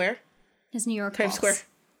 Times Square? His New York Times balls. Square.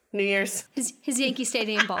 New Year's. His Yankee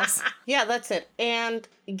Stadium balls. Yeah, that's it. And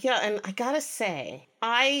and I gotta say,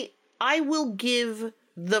 I will give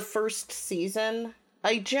the first season.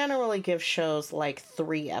 I generally give shows like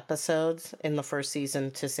 3 episodes in the first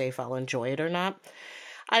season to say if I'll enjoy it or not.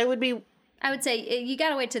 I would say you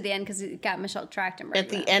gotta wait to the end because it got Michelle Trachtenberg. At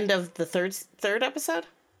the end of the third episode?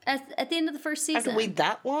 At the end of the first season. I have to wait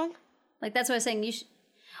that long? Like, that's what I was saying. You should.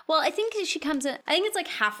 Well, I think she comes in. I think it's like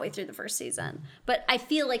halfway through the first season, but I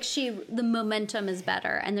feel like the momentum is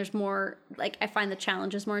better, and there's more. Like, I find the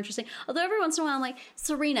challenges more interesting. Although every once in a while, I'm like,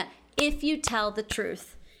 Serena, if you tell the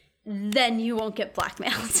truth, then you won't get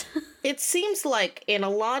blackmailed. It seems like in a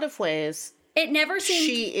lot of ways, it never seemed.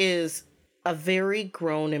 She is a very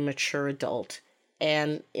grown and mature adult,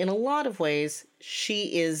 and in a lot of ways,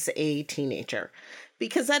 she is a teenager.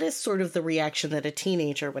 Because that is sort of the reaction that a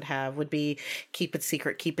teenager would be, keep it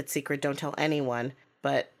secret, don't tell anyone.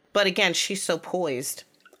 But again, she's so poised.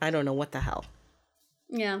 I don't know what the hell.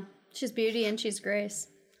 Yeah, she's beauty and she's grace.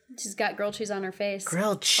 She's got grilled cheese on her face.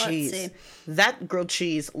 Grilled cheese. Let's see. That grilled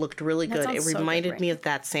cheese looked really good. It reminded me of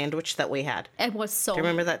that sandwich that we had. It was so. Do you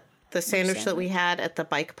remember that the sandwich that we had at the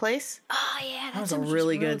bike place? Oh yeah, that was a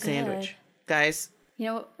really good sandwich, guys. You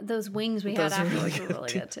know those wings we had afterwards were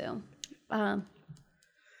really good too.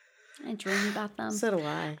 I dream about them. So do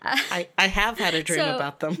I. I have had a dream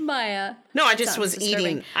about them. Maya. No, I just was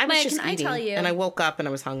eating. I was just eating. I tell you? And I woke up and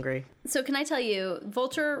I was hungry. So can I tell you,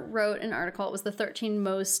 Vulture wrote an article. It was the 13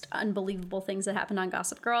 most unbelievable things that happened on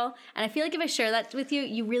Gossip Girl. And I feel like if I share that with you,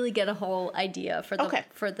 you really get a whole idea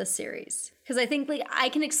for the series. Because I think like I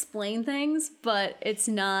can explain things, but it's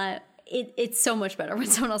not... It's so much better when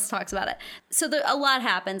someone else talks about it. So a lot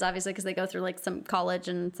happens, obviously, because they go through like some college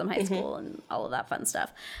and some high school and all of that fun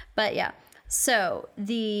stuff. But yeah, so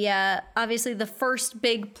the obviously the first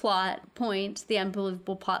big plot point, the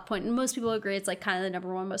unbelievable plot point, and most people agree it's like kind of the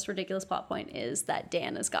number one most ridiculous plot point is that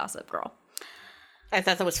Dan is Gossip Girl. I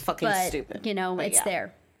thought that was fucking stupid. You know, it's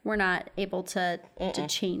there. We're not able to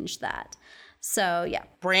change that. So yeah,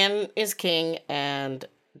 Bran is king and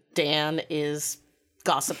Dan is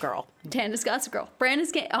Gossip Girl. Dan is Gossip Girl. Bran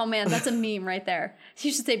is king. Oh man, that's a meme right there.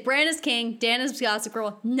 You should say Bran is king, Dan is Gossip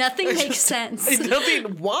Girl. Nothing makes sense.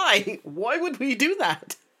 Nothing. Why? Why would we do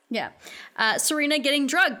that? Yeah. Serena getting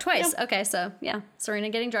drugged twice. Yep. Okay, so yeah, Serena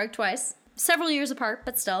getting drugged twice. Several years apart,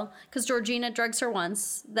 but still. Because Georgina drugs her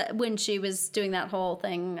once when she was doing that whole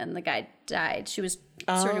thing and the guy died.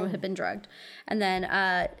 Serena had been drugged. And then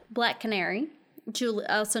Black Canary,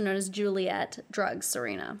 also known as Juliet, drugs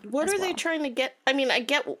Serena. What are they trying to get? I mean, I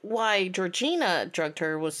get why Georgina drugged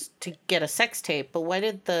her was to get a sex tape, but why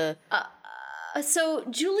did the... So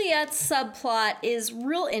Juliet's subplot is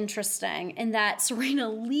real interesting in that Serena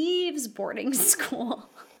leaves boarding school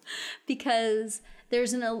because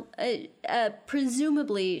there's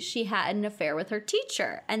presumably she had an affair with her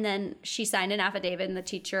teacher, and then she signed an affidavit and the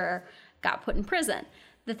teacher got put in prison.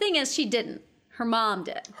 The thing is, she didn't. Her mom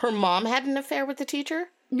did. Her mom had an affair with the teacher?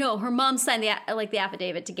 No, her mom signed the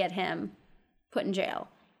affidavit to get him put in jail,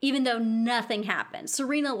 even though nothing happened.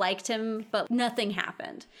 Serena liked him, but nothing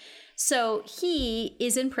happened. So he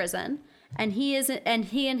is in prison, and he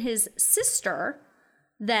and his sister,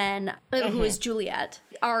 then who is Juliet,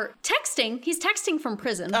 are texting. He's texting from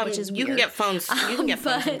prison, which is weird. You can get phones. You can get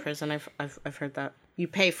phones in prison. I've heard that. You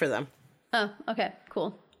pay for them. Oh, okay,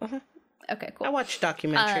 cool. Okay, cool. I watch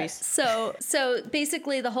documentaries. So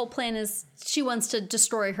basically the whole plan is she wants to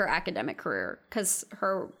destroy her academic career because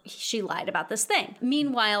she lied about this thing.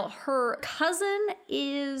 Meanwhile, her cousin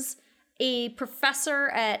is a professor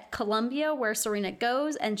at Columbia where Serena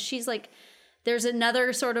goes, and she's like, there's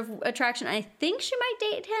another sort of attraction. I think she might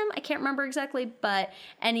date him. I can't remember exactly, but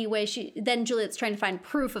anyway, then Juliet's trying to find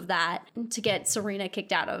proof of that to get Serena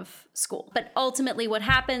kicked out of school. But ultimately what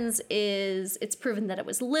happens is it's proven that it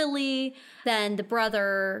was Lily. Then the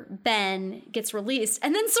brother, Ben, gets released,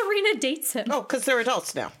 and then Serena dates him. Oh, because they're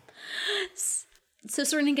adults now. So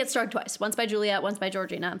Serena gets drugged twice. Once by Juliet, once by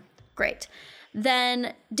Georgina. Great.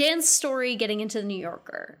 Then Dan's story getting into the New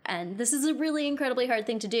Yorker. And this is a really incredibly hard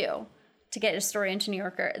thing to do, to get his story into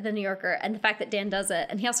the New Yorker, and the fact that Dan does it.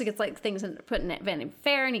 And he also gets like things put in Vanity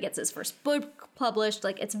Fair, and he gets his first book published.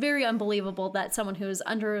 Like, it's very unbelievable that someone who's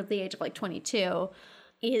under the age of like 22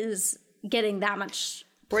 is getting that much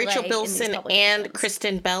play. Rachel Bilson and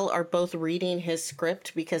Kristen Bell are both reading his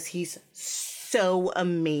script because he's so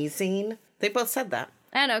amazing. They both said that.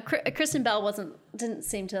 I don't know. Kristen Bell didn't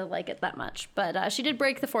seem to like it that much, but she did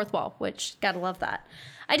break the fourth wall, which gotta love that.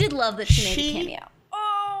 I did love that she made a cameo.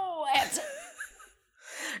 it.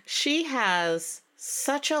 She has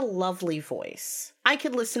such a lovely voice. I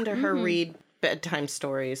could listen to her read bedtime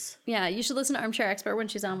stories. Yeah, you should listen to Armchair Expert when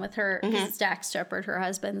she's on with her, because it's Dax Shepard, her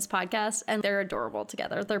husband's podcast, and they're adorable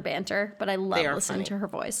together. They're banter, but I love listening to her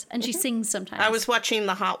voice. And she sings sometimes. I was watching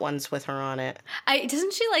The Hot Ones with her on it.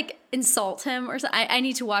 Doesn't she, like, insult him or something? I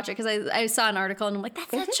need to watch it, because I saw an article, and I'm like,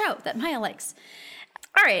 that's that show that Maya likes.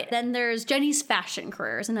 All right, then there's Jenny's fashion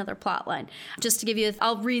career is another plot line. Just to give you,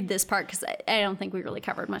 I'll read this part because I don't think we really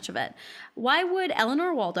covered much of it. Why would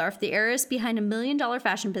Eleanor Waldorf, the heiress behind $1 million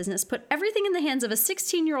fashion business, put everything in the hands of a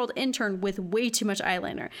 16-year-old intern with way too much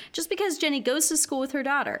eyeliner? Just because Jenny goes to school with her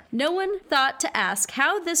daughter. No one thought to ask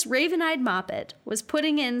how this raven-eyed moppet was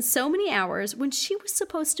putting in so many hours when she was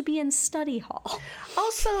supposed to be in study hall.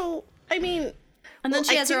 Also, I mean... And then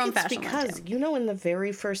she has her own fashion line, because, in the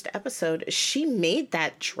very first episode, she made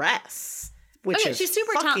that dress, which is she's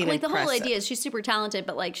super talented. Like, the whole impressive. idea is she's super talented,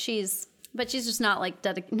 but, like, she's just not, like,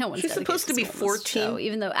 no one's She's supposed to be 14.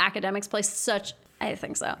 Even though academics play such, I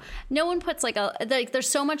think so. No one puts, like, there's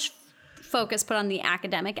so much focus put on the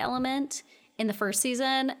academic element in the first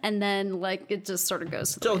season, and then, like, it just sort of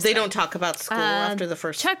goes to the wayside. They don't talk about school after the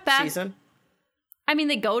first season? I mean,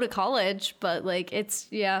 they go to college, but, like, it's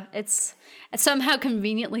somehow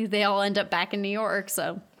conveniently they all end up back in New York,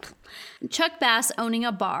 so. Chuck Bass owning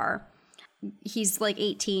a bar. He's, like,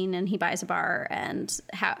 18, and he buys a bar, and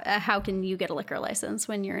how can you get a liquor license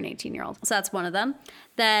when you're an 18-year-old? So that's one of them.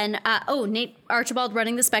 Then, Nate Archibald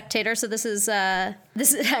running The Spectator, so this is I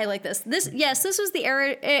like this. This was the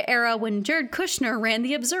era when Jared Kushner ran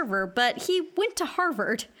The Observer, but he went to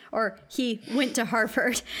Harvard.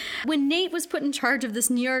 When Nate was put in charge of this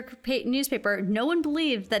New York newspaper, no one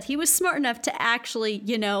believed that he was smart enough to actually,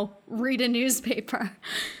 read a newspaper.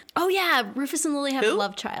 Oh, yeah, Rufus and Lily have a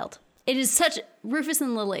love child. It is Rufus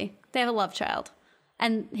and Lily, they have a love child.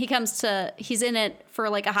 And he's in it for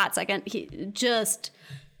like a hot second. He just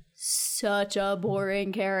such a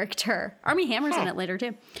boring character. Armie Hammer's in it later,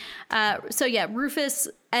 too. Rufus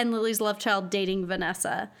and Lily's love child dating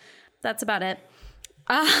Vanessa. That's about it.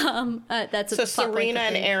 That's so Serena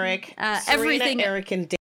and Eric. Everything. Eric,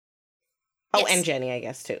 and and Jenny, I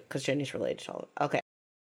guess too, because Jenny's related to all. Okay,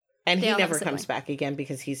 and he never comes back again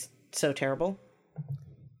because he's so terrible.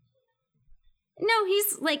 No,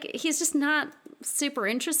 he's just not super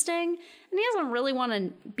interesting, and he doesn't really want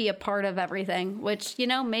to be a part of everything. Which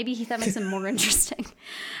maybe that makes him more interesting.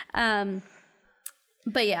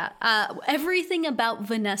 But yeah, everything about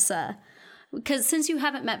Vanessa. Because since you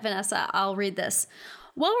haven't met Vanessa, I'll read this.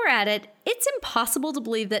 While we're at it, it's impossible to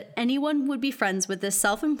believe that anyone would be friends with this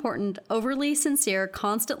self-important, overly sincere,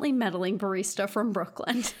 constantly meddling barista from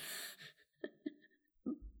Brooklyn.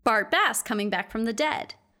 Bart Bass coming back from the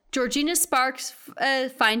dead. Georgina Sparks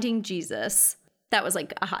finding Jesus. That was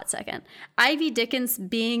like a hot second. Ivy Dickens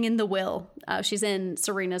being in the will. She's in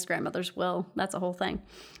Serena's grandmother's will. That's a whole thing.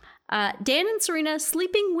 Dan and Serena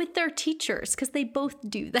sleeping with their teachers, because they both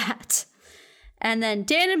do that. And then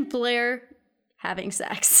Dan and Blair having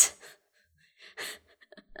sex.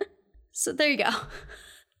 So there you go.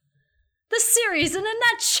 The series in a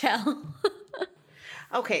nutshell.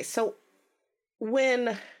 Okay, so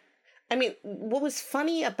what was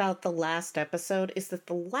funny about the last episode is that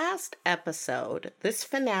the last episode, this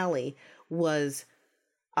finale, was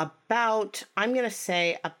about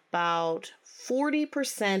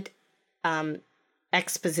 40%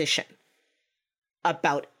 exposition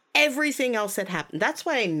about everything else that happened. That's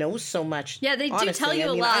why I know so much. Yeah, they do tell you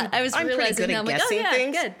a lot. I was realizing that. I'm like, oh yeah,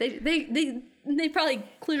 things. Good. They probably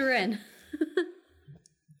clued her in.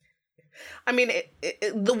 I mean,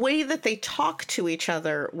 the way that they talk to each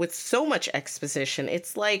other with so much exposition,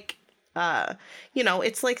 it's like,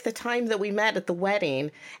 it's like the time that we met at the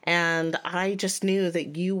wedding, and I just knew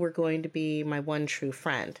that you were going to be my one true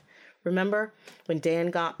friend. Remember when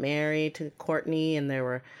Dan got married to Courtney, and there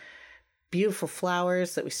were beautiful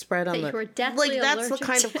flowers that we spread on the that's the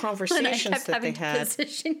kind of conversations that they had.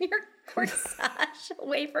 Position your corsage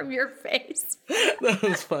away from your face. That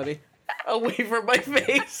was funny. Away from my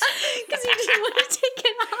face. Because you didn't want to take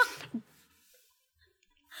it off.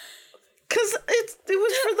 Because it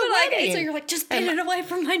was for the wedding. So you're like, just pin it away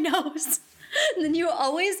from my nose. And then you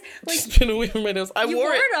always just pin away from my nose. I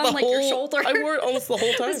wore it on your shoulder. I wore it almost the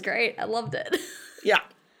whole time. It was great. I loved it. Yeah.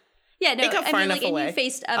 Yeah, no, it got far enough away. And you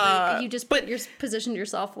faced you just positioned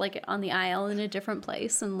yourself like on the aisle in a different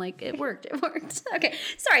place, and like it worked. It worked. Okay,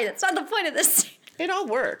 sorry, that's not the point of this. It all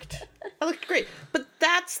worked. I looked great. But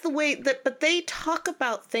that's the way but they talk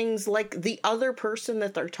about things like the other person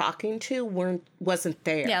that they're talking to wasn't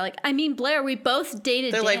there. Yeah, like, I mean, Blair, we both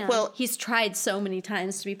dated Dan. Like, well, he's tried so many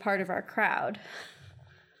times to be part of our crowd.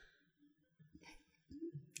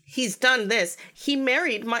 he's done this. He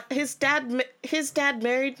married his dad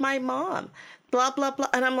married my mom. Blah, blah, blah.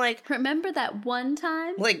 And I'm like, remember that one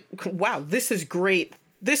time? Like, wow, this is great.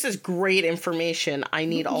 This is great information. I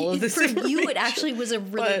need all of this For information. you, it actually was a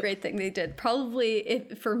really great thing they did. Probably,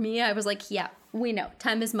 for me, I was like, yeah, we know.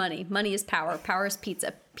 Time is money. Money is power. Power is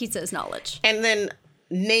pizza. Pizza is knowledge. And then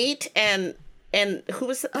Nate and who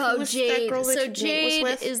was Jade. that girl that So Nate Jade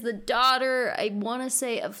was with? is the daughter, I want to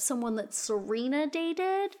say, of someone that Serena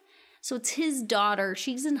dated. So it's his daughter.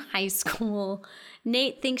 She's in high school.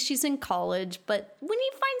 Nate thinks she's in college, but when he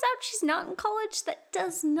finds out she's not in college, that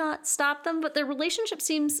does not stop them. But their relationship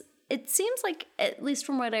seems like, at least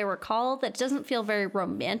from what I recall, that doesn't feel very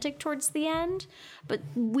romantic towards the end. But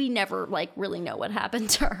we never, like, really know what happened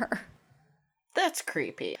to her. That's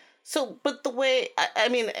creepy. So, but the way, I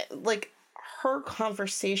mean, like, her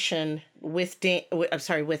conversation with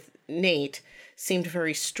Nate seemed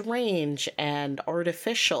very strange and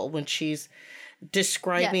artificial when she's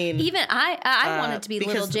describing. Yeah. Even I wanted to be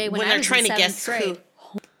Little J when I was in 7th grade.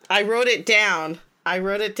 I wrote it down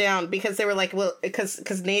because they were like, well,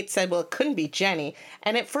 because Nate said, well, it couldn't be Jenny.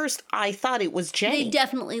 And at first I thought it was Jenny. They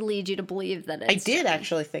definitely lead you to believe that it's I did Jenny.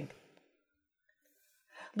 Actually think.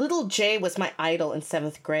 Little J was my idol in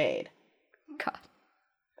 7th grade. God.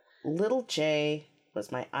 Little J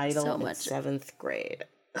was my idol in 7th grade.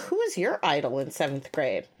 Who was your idol in 7th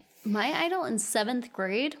grade? My idol in 7th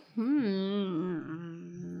grade?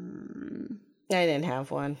 I didn't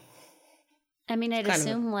have one. I mean, I'd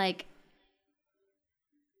assume like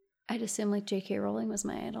J.K. Rowling was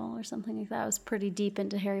my idol or something like that. I was pretty deep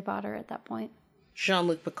into Harry Potter at that point.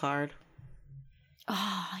 Jean-Luc Picard.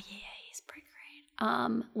 Oh, yeah, he's pretty great.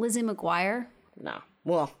 Lizzie McGuire. No.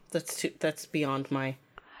 Well, that's beyond my...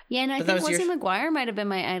 Yeah, and I think Lizzie McGuire might have been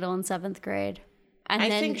my idol in 7th grade. And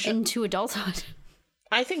then into adulthood.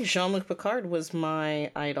 I think Jean-Luc Picard was my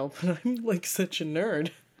idol, but I'm like such a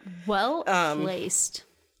nerd. Well placed.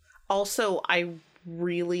 Also, I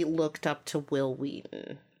really looked up to Will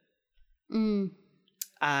Wheaton.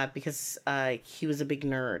 Because he was a big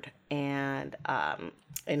nerd, and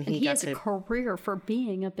he has a career for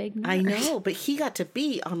being a big nerd. I know, but he got to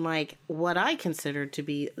be on like what I considered to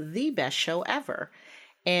be the best show ever,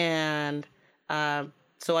 and I'd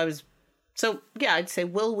say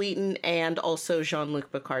Will Wheaton and also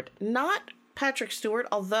Jean-Luc Picard, not Patrick Stewart,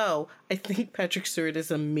 although I think Patrick Stewart is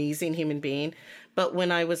an amazing human being. But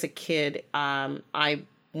when I was a kid, I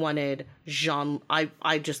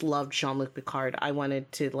just loved Jean-Luc Picard. I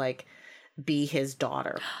wanted to like be his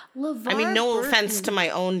daughter. LeVar I mean, no Burton. offense to my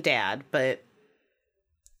own dad, but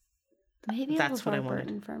maybe that's what I LeVar wanted.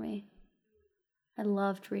 Burton for me. I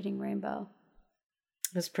loved reading Rainbow.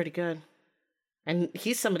 It was pretty good. And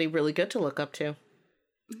he's somebody really good to look up to.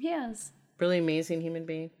 Yes. Really amazing human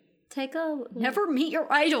being. Never meet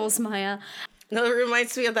your idols, Maya. No, it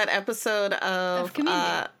reminds me of that episode of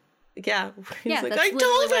Community. Yeah. He's like, that's I literally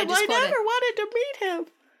told what I him just I quoted. never wanted to meet him.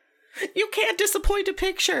 You can't disappoint a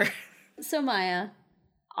picture. So, Maya,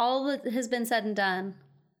 all that has been said and done.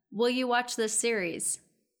 Will you watch this series?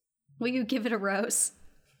 Will you give it a rose?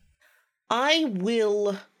 I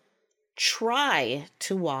will try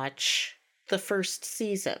to watch the first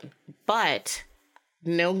season, but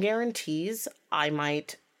no guarantees. I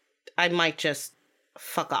might just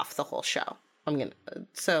fuck off the whole show. I hope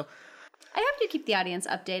you keep the audience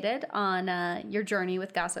updated on your journey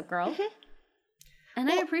with Gossip Girl. Mm-hmm. And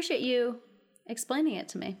I appreciate you explaining it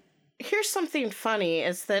to me. Here's something funny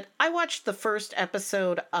is that I watched the first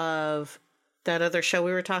episode of that other show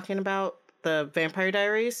we were talking about, the Vampire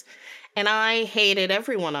Diaries, and I hated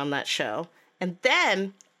everyone on that show. And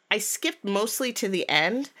then I skipped mostly to the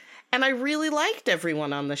end, and I really liked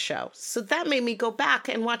everyone on the show. So that made me go back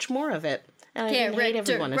and watch more of it. And I didn't hate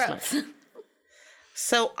everyone as much.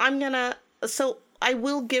 So I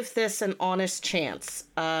will give this an honest chance.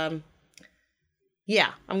 I'm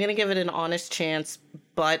going to give it an honest chance,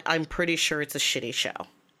 but I'm pretty sure it's a shitty show.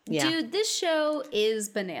 Yeah. Dude, this show is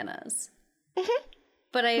bananas. Mm-hmm.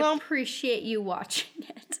 But I appreciate you watching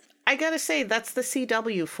it. I gotta say, that's the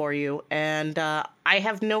CW for you. And I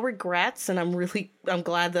have no regrets, and I'm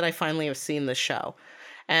glad that I finally have seen the show.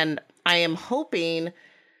 And I am hoping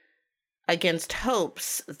against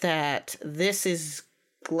hopes that this is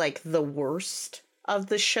like the worst of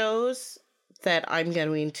the shows that I'm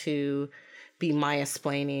going to be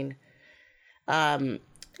Maya-splaining in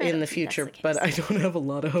the future, but I don't have a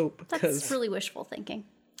lot of hope. That's really wishful thinking.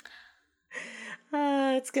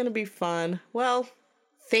 It's going to be fun. Well,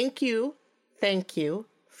 thank you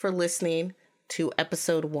for listening to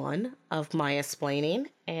episode 1 of Maya-splaining,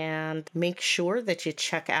 and make sure that you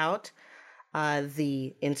check out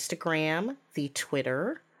the Instagram, the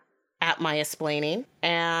Twitter, at MyEsplaining,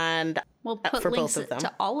 and We'll put for links both of them.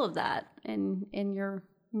 to all of that in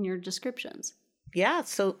your descriptions. Yeah,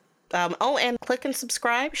 so, and click and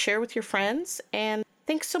subscribe, share with your friends, and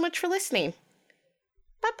thanks so much for listening.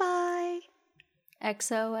 Bye-bye.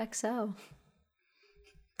 XOXO.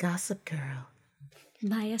 Gossip Girl.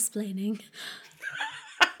 MyEsplaining.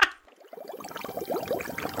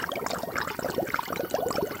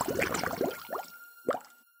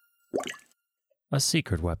 A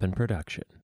Secret Weapon production.